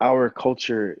our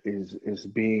culture is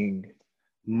being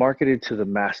marketed to the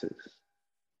masses,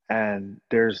 and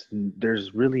there's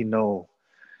really no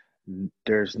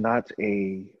there's not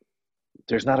a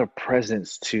there's not a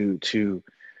presence to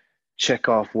check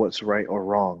off what's right or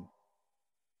wrong.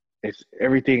 It's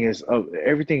everything is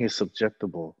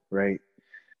subjectable, right?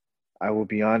 I will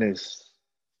be honest,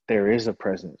 there is a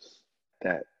presence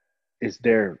that is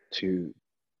there to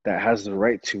that has the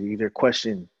right to either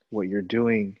question what you're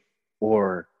doing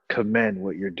or commend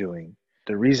what you're doing.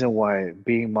 The reason why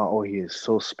being Maohi is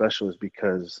so special is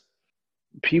because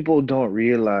people don't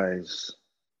realize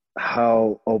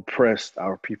how oppressed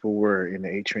our people were in the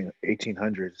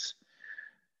 1800s.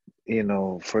 You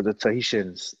know, for the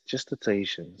Tahitians, just the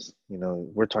Tahitians, you know,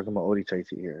 we're talking about Odi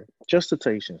Tahiti here, just the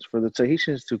Tahitians, for the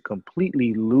Tahitians to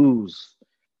completely lose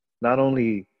not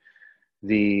only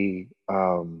the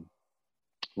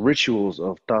rituals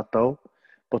of Tato,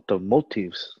 but the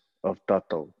motives of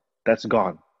Tato. That's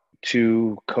gone.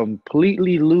 To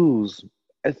completely lose,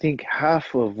 I think,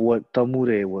 half of what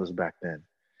Tamure was back then.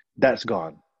 That's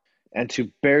gone. And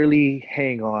to barely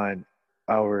hang on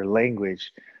our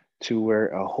language to where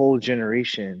a whole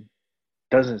generation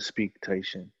doesn't speak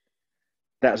Tahitian,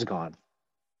 that's gone.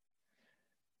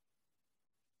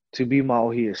 To be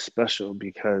Maohi is special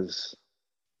because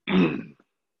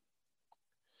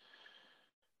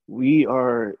we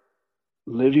are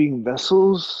living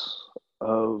vessels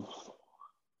of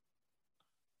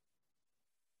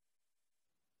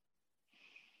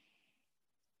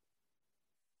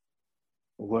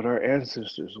what our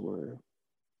ancestors were.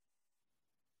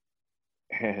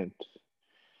 And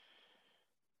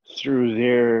through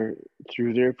their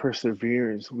through their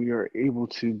perseverance, we are able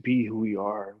to be who we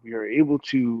are. We are able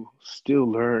to still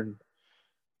learn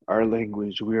our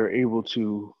language. We are able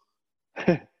to,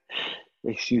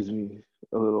 excuse me,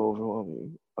 a little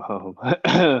overwhelming.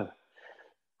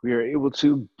 We are able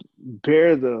to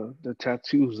bear the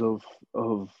tattoos of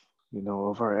of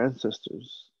our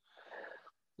ancestors,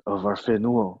 of our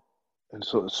Fenuo. And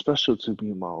so it's special to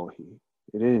be Maohi.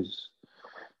 It is.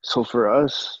 So for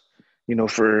us,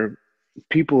 for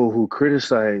people who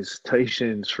criticize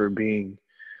Tahitians for being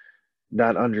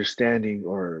not understanding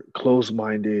or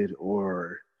closed-minded,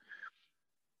 or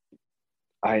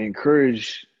I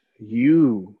encourage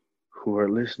you who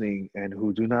are listening and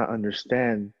who do not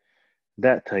understand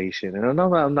that Tahitian. And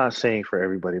I'm not saying for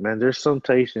everybody, man. There's some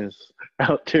Tahitians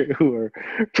out there who are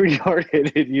pretty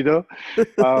hard-headed, you know.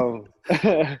 Um,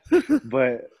 I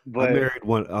but married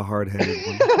a hard-headed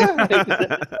one.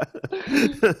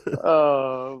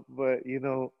 but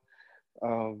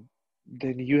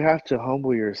then you have to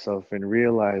humble yourself and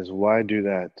realize, why do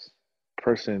that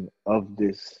person of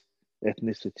this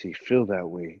ethnicity feel that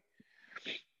way?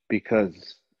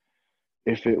 Because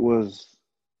if it was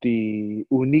the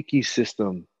Uniki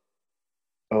system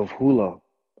of hula,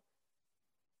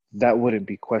 that wouldn't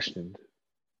be questioned.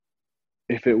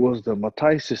 If it was the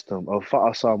Matai system of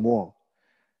Fa'asamoa,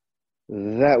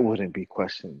 that wouldn't be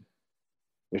questioned.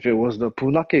 If it was the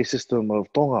Punake system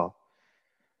of Tonga,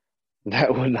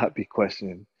 that would not be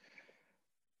questioned.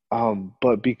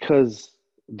 But because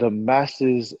the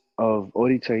masses of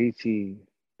Ori Tahiti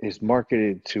is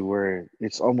marketed to where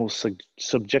it's almost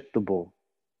subjectable,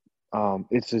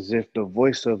 it's as if the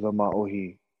voice of the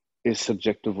Maohi is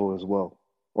subjectable as well,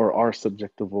 or are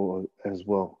subjectable as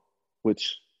well,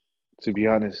 which, to be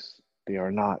honest, they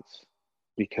are not,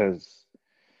 because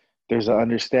there's an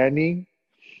understanding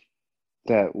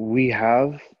that we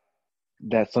have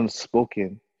that's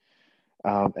unspoken,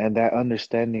 and that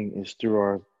understanding is through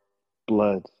our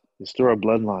blood, it's through our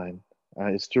bloodline,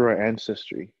 it's through our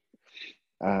ancestry.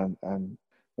 And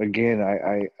again,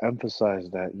 I emphasize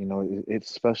that,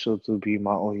 it's special to be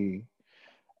Maohi.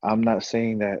 I'm not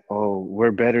saying that, oh,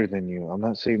 we're better than you. I'm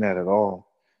not saying that at all.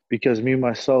 Because me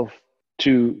myself,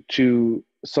 to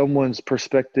someone's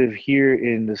perspective here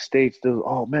in the States, they'll,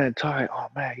 oh man, Ty, oh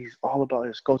man, he's all about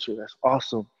his culture. That's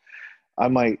awesome. I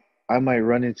might I might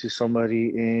run into somebody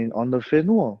in on the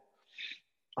Finua.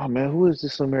 Oh man, who is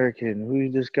this American? Who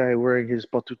is this guy wearing his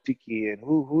patutiki, and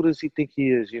who does he think he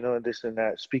is? And this and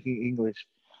that, speaking English.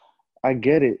 I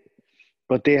get it,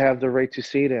 but they have the right to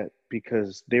say that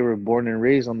because they were born and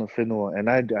raised on the Finua, and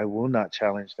I will not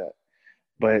challenge that.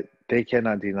 But they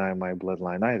cannot deny my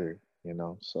bloodline either, you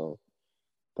know. So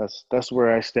that's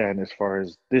where I stand as far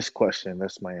as this question.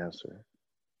 That's my answer.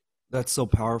 That's so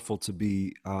powerful to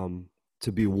be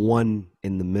one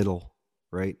in the middle,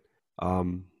 right?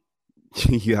 Um,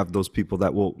 you have those people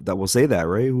that will say that,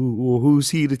 right? Who's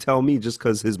he to tell me just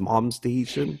because his mom's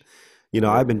Tahitian? You know,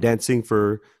 I've Right. been dancing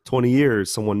for 20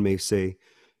 years. Someone may say,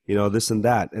 you know, this and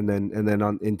that, and then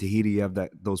on in Tahiti, you have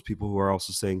that those people who are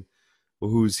also saying, well,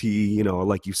 who's he? You know,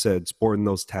 like you said, sporting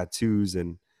those tattoos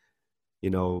and you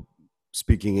know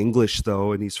speaking English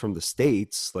though, and he's from the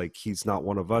States. Like he's not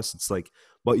one of us. It's like,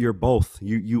 but you're both.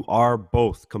 You are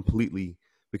both completely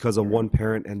because of Right. one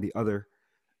parent and the other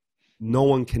no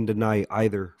one can deny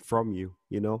either from you,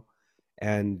 you know?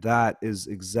 And that is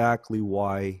exactly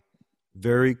why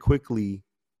very quickly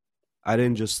I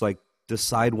didn't just like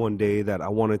decide one day that I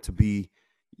wanted to be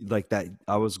like that.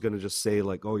 I was going to just say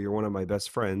like, oh, you're one of my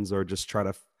best friends or just try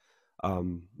to,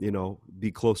 you know,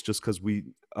 be close just because we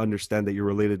understand that you're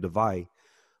related to Vi.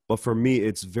 But for me,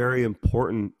 it's very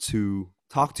important to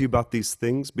talk to you about these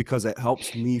things because it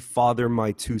helps me father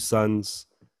my two sons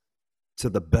to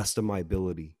the best of my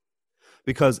ability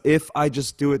because if I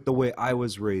just do it the way I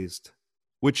was raised,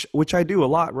 which I do a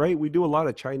lot, right? We do a lot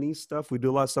of Chinese stuff. We do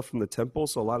a lot of stuff from the temple,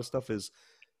 so a lot of stuff is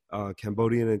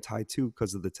Cambodian and Thai too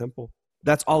because of the temple.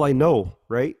 That's all I know,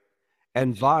 right?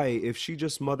 And Vi, if she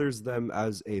just mothers them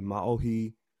as a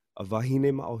Maohi, a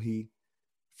Vahine Maohi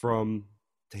from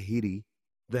Tahiti,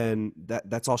 then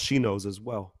that's all she knows as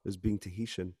well is being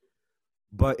Tahitian.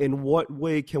 But in what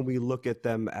way can we look at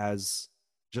them as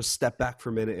just step back for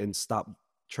a minute and stop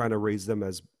trying to raise them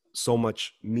as so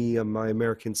much me on my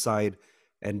American side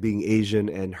and being Asian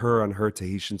and her on her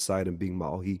Tahitian side and being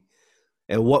Maohi?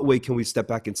 And what way can we step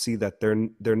back and see that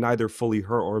they're neither fully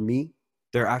her or me?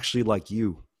 They're actually like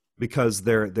you because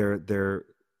they're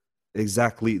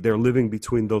exactly they're living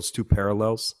between those two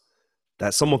parallels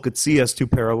that someone could see as two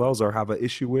parallels or have an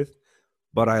issue with,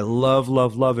 but I love,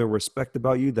 love, love, and respect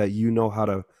about you that you know how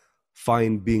to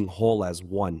find being whole as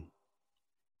one.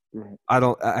 Right.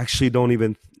 I actually don't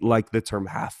even like the term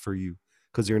half for you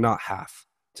because you're not half.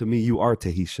 To me, you are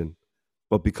Tahitian,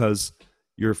 but because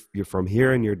you're from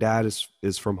here and your dad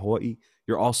is from Hawaii,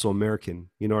 you're also American.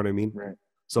 You know what I mean? Right.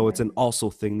 So it's Right. an also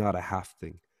thing, not a half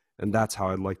thing, and that's how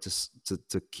I'd like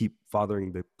to keep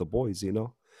fathering the boys. You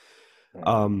know, Right.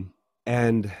 um,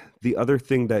 and the other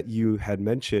thing that you had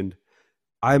mentioned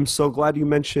I'm so glad you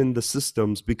mentioned the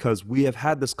systems because we have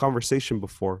had this conversation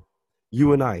before,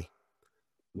 you and I,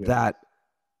 Yes. that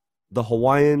the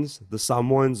Hawaiians, the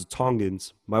Samoans, the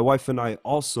Tongans, my wife and I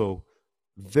also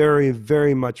very,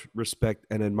 very much respect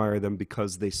and admire them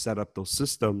because they set up those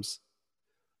systems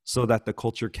so that the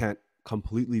culture can't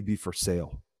completely be for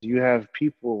sale. You have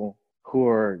people who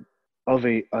are of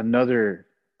a another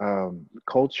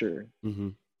culture Mm-hmm.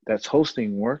 that's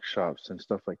hosting workshops and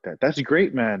stuff like that. That's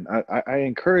great, man. I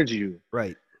encourage you.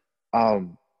 Right.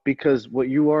 Because what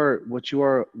you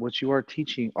are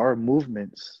teaching are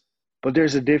movements. But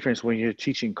there's a difference when you're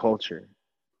teaching culture,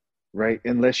 right?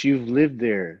 Unless you've lived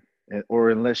there or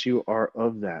unless you are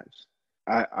of that.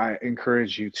 I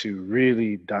encourage you to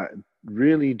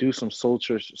really do some soul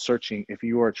searching if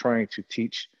you are trying to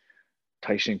teach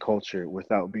Taishan culture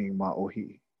without being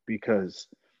Maohi. Because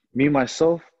me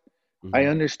myself, I Mm-hmm.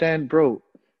 understand, bro.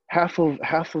 Half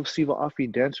of Siva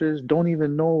Afi dancers don't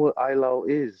even know what Ailau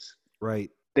is. Right.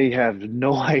 They have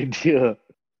no idea.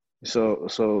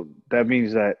 So that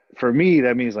means that for me,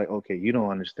 that means like, okay, you don't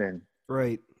understand.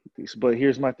 Right. But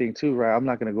here's my thing too, right? I'm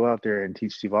not gonna go out there and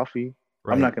teach Sivafi.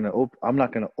 Right. I'm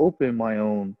not gonna open my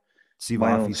own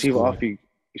Sivafi school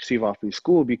Sivafi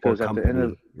school or because at the end of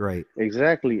company. Right.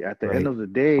 exactly at the end Right. of the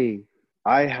day,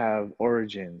 I have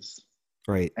origins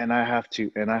Right. and I have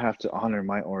to honor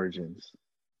my origins,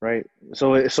 right?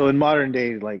 So in modern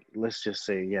day, like let's just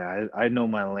say, yeah, I know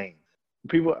my lane.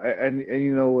 People and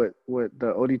you know what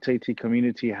the ODT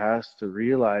community has to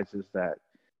realize is that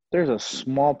there's a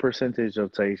small percentage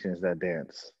of Tahitians that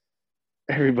dance.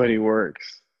 Everybody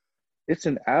works. It's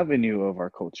an avenue of our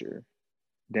culture,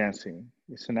 dancing.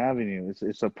 It's an avenue.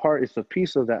 It's a part. It's a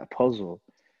piece of that puzzle.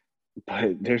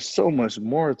 But there's so much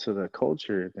more to the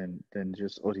culture than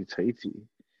just ODT.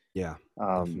 Yeah.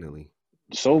 Um, Definitely.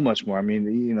 so much more. I mean,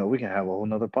 you know, we can have a whole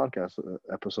nother podcast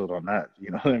episode on that.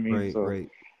 You know what I mean? Right. So Right.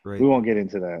 we Right. won't get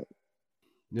into that.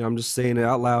 You know, I'm just saying it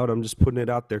out loud. I'm just putting it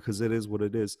out there because it is what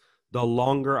it is. The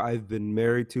longer I've been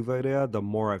married to Varea, the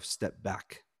more I've stepped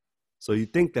back. So you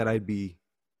think that I'd be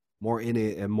more in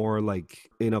it and more like,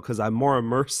 you know, because I'm more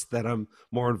immersed, that I'm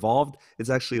more involved. It's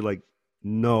actually like,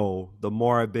 no, the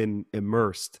more I've been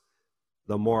immersed,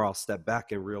 the more I'll step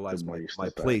back and The realize more you my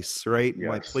step back. place, right?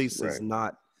 My Yes, place is right.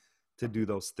 not to do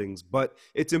those things. But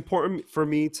it's important for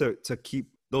me to keep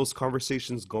those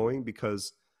conversations going,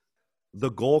 because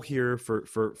the goal here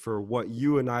for what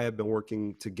you and I have been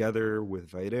working together with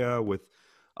Vairea, with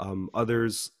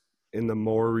others in the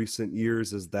more recent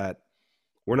years, is that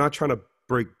we're not trying to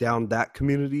break down that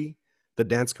community, the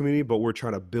dance community, but we're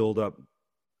trying to build up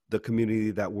the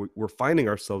community that we're finding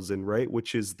ourselves in, right?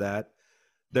 Which is that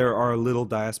there are little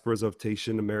diasporas of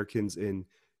Tahitian Americans in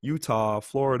Utah,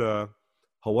 Florida,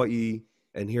 Hawaii,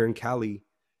 and here in Cali.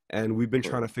 And we've been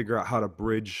trying to figure out how to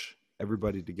bridge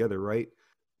everybody together, right?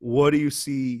 What do you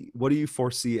see? What do you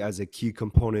foresee as a key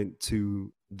component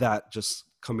to that just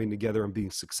coming together and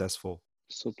being successful?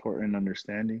 Support and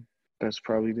understanding. That's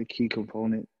probably the key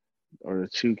component, or the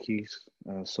two keys: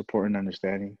 support and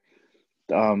understanding.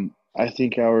 I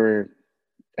think our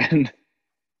and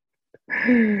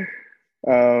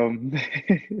um,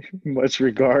 much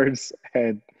regards,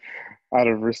 and out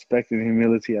of respect and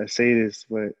humility, I say this,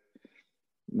 but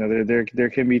there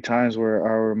can be times where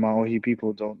our Maohi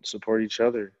people don't support each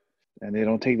other, and they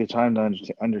don't take the time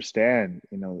to understand,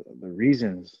 the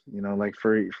reasons. Like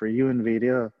for you and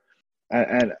Vidya,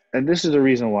 and this is the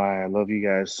reason why I love you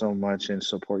guys so much and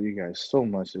support you guys so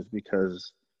much, is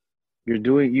because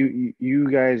you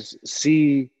guys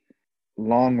see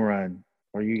long run,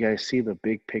 or you guys see the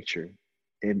big picture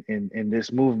in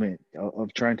this movement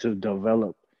of trying to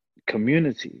develop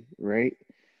community, right?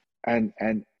 And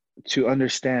to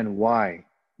understand why,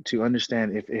 to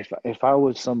understand, if I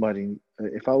was somebody,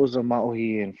 if I was a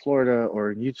Maui in Florida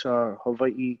or in Utah or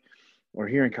Hawaii or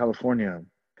here in California,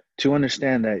 to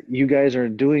understand that you guys are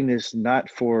doing this not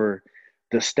for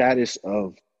the status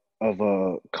of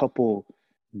a couple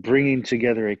bringing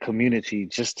together a community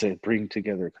just to bring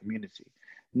together a community.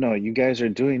 No, you guys are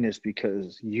doing this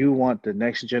because you want the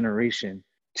next generation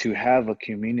to have a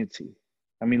community.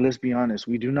 I mean, let's be honest,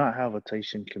 we do not have a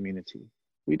Tahitian community.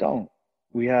 We don't.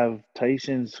 We have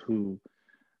Tahitians who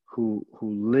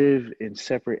live in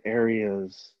separate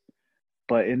areas.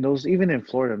 But in those, even in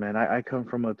Florida, man, I come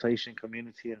from a Tahitian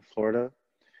community in Florida,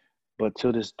 but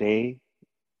to this day,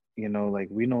 like,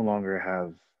 we no longer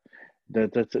have the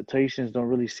Tahitians don't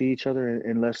really see each other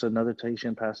unless another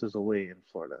Tahitian passes away in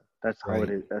Florida. That's how it Right,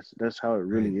 is. That's how it right.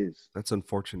 really is. That's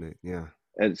unfortunate. Yeah.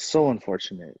 And it's so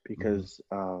unfortunate Hmm. because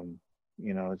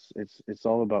it's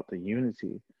all about the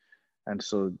unity. And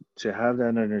so to have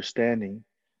that understanding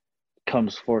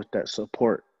comes forth that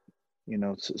support.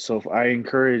 So if I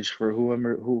encourage for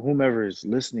whomever is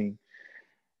listening,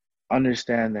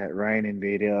 understand that Ryan and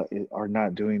Veda are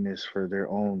not doing this for their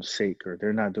own sake, or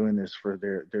they're not doing this for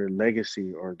their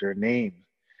legacy or their name.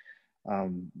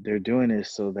 They're doing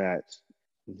this so that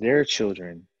their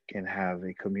children can have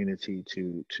a community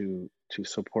to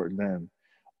support them,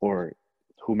 or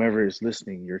whomever is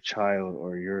listening, your child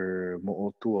or your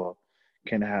mo'otua,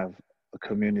 can have a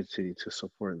community to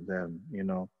support them.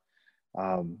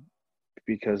 Um,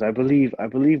 because I believe,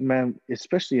 man,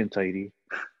 especially in Tahiti,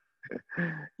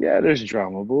 yeah, there's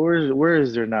drama, but where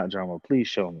is there not drama? Please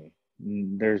show me.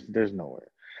 There's nowhere.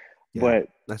 Yeah, But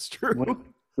that's when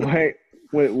true.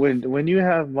 when when you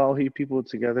have Maui people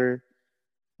together,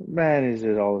 man, is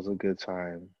it always a good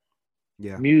time.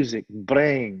 Yeah. Music,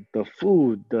 brain, the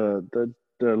food, the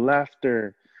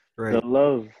laughter, the Right.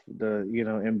 love, the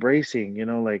embracing.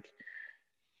 Like,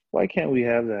 why can't we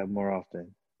have that more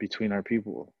often between our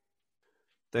people?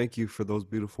 Thank you for those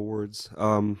beautiful words.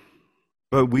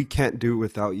 But we can't do it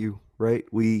without you, right?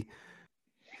 We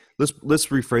let's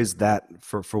rephrase that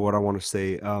for what I want to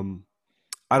say.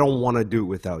 I don't want to do it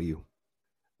without you.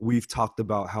 We've talked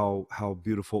about how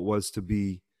beautiful it was to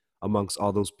be amongst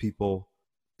all those people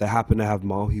that happen to have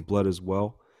Maui blood as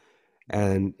well.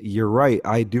 And you're right.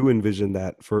 I do envision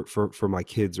that for my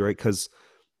kids, right? Because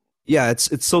yeah,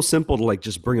 it's so simple to like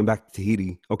just bring them back to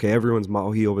Tahiti. Okay, everyone's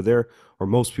Maui over there, or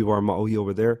most people are Maui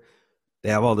over there. They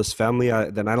have all this family.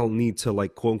 Then I don't need to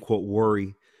like quote unquote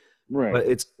worry. Right. But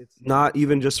it's not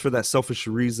even just for that selfish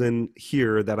reason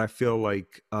here that I feel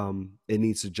like it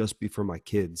needs to just be for my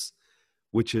kids,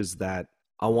 which is that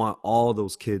I want all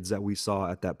those kids that we saw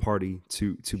at that party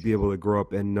to be able to grow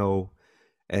up and know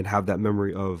and have that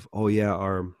memory of, oh yeah,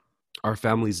 our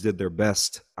families did their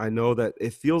best. I know that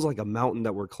it feels like a mountain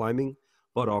that we're climbing,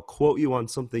 but I'll quote you on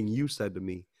something you said to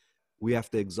me. We have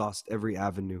to exhaust every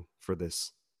avenue for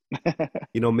this.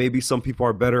 Maybe some people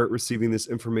are better at receiving this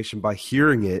information by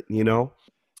hearing it. Thank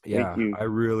Yeah, you. I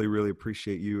really, really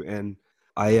appreciate you. And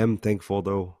I am thankful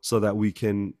though, so that we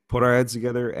can put our heads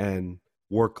together and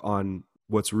work on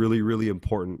what's really, really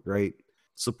important, right?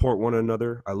 Support one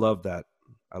another. I love that.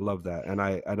 I love that. And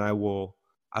I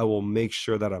will make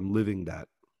sure that I'm living that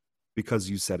because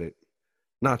you said it.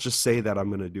 not just say that I'm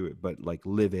going to do it, but like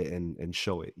live it and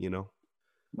show it, you know?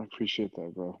 I appreciate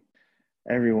that, bro.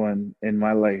 Everyone in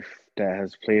my life that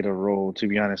has played a role, to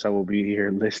be honest, I will be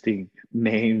here listing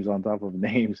names on top of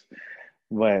names,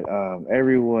 but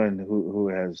everyone who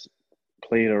has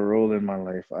played a role in my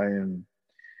life, I am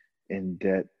in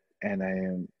debt, and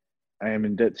I am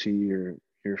in debt to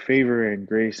your favor and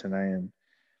grace, and I am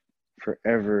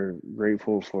forever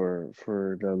grateful for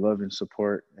the love and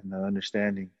support and the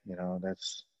understanding. You know,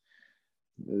 that's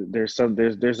there's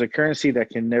a currency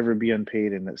that can never be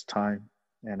unpaid, and it's time.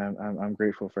 And I'm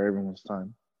grateful for everyone's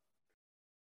time.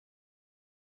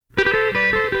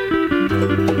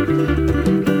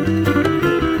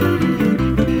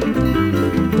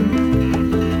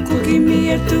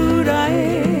 Kukimi e tūra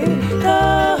e,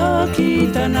 taha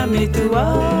ki tana me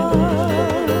tua.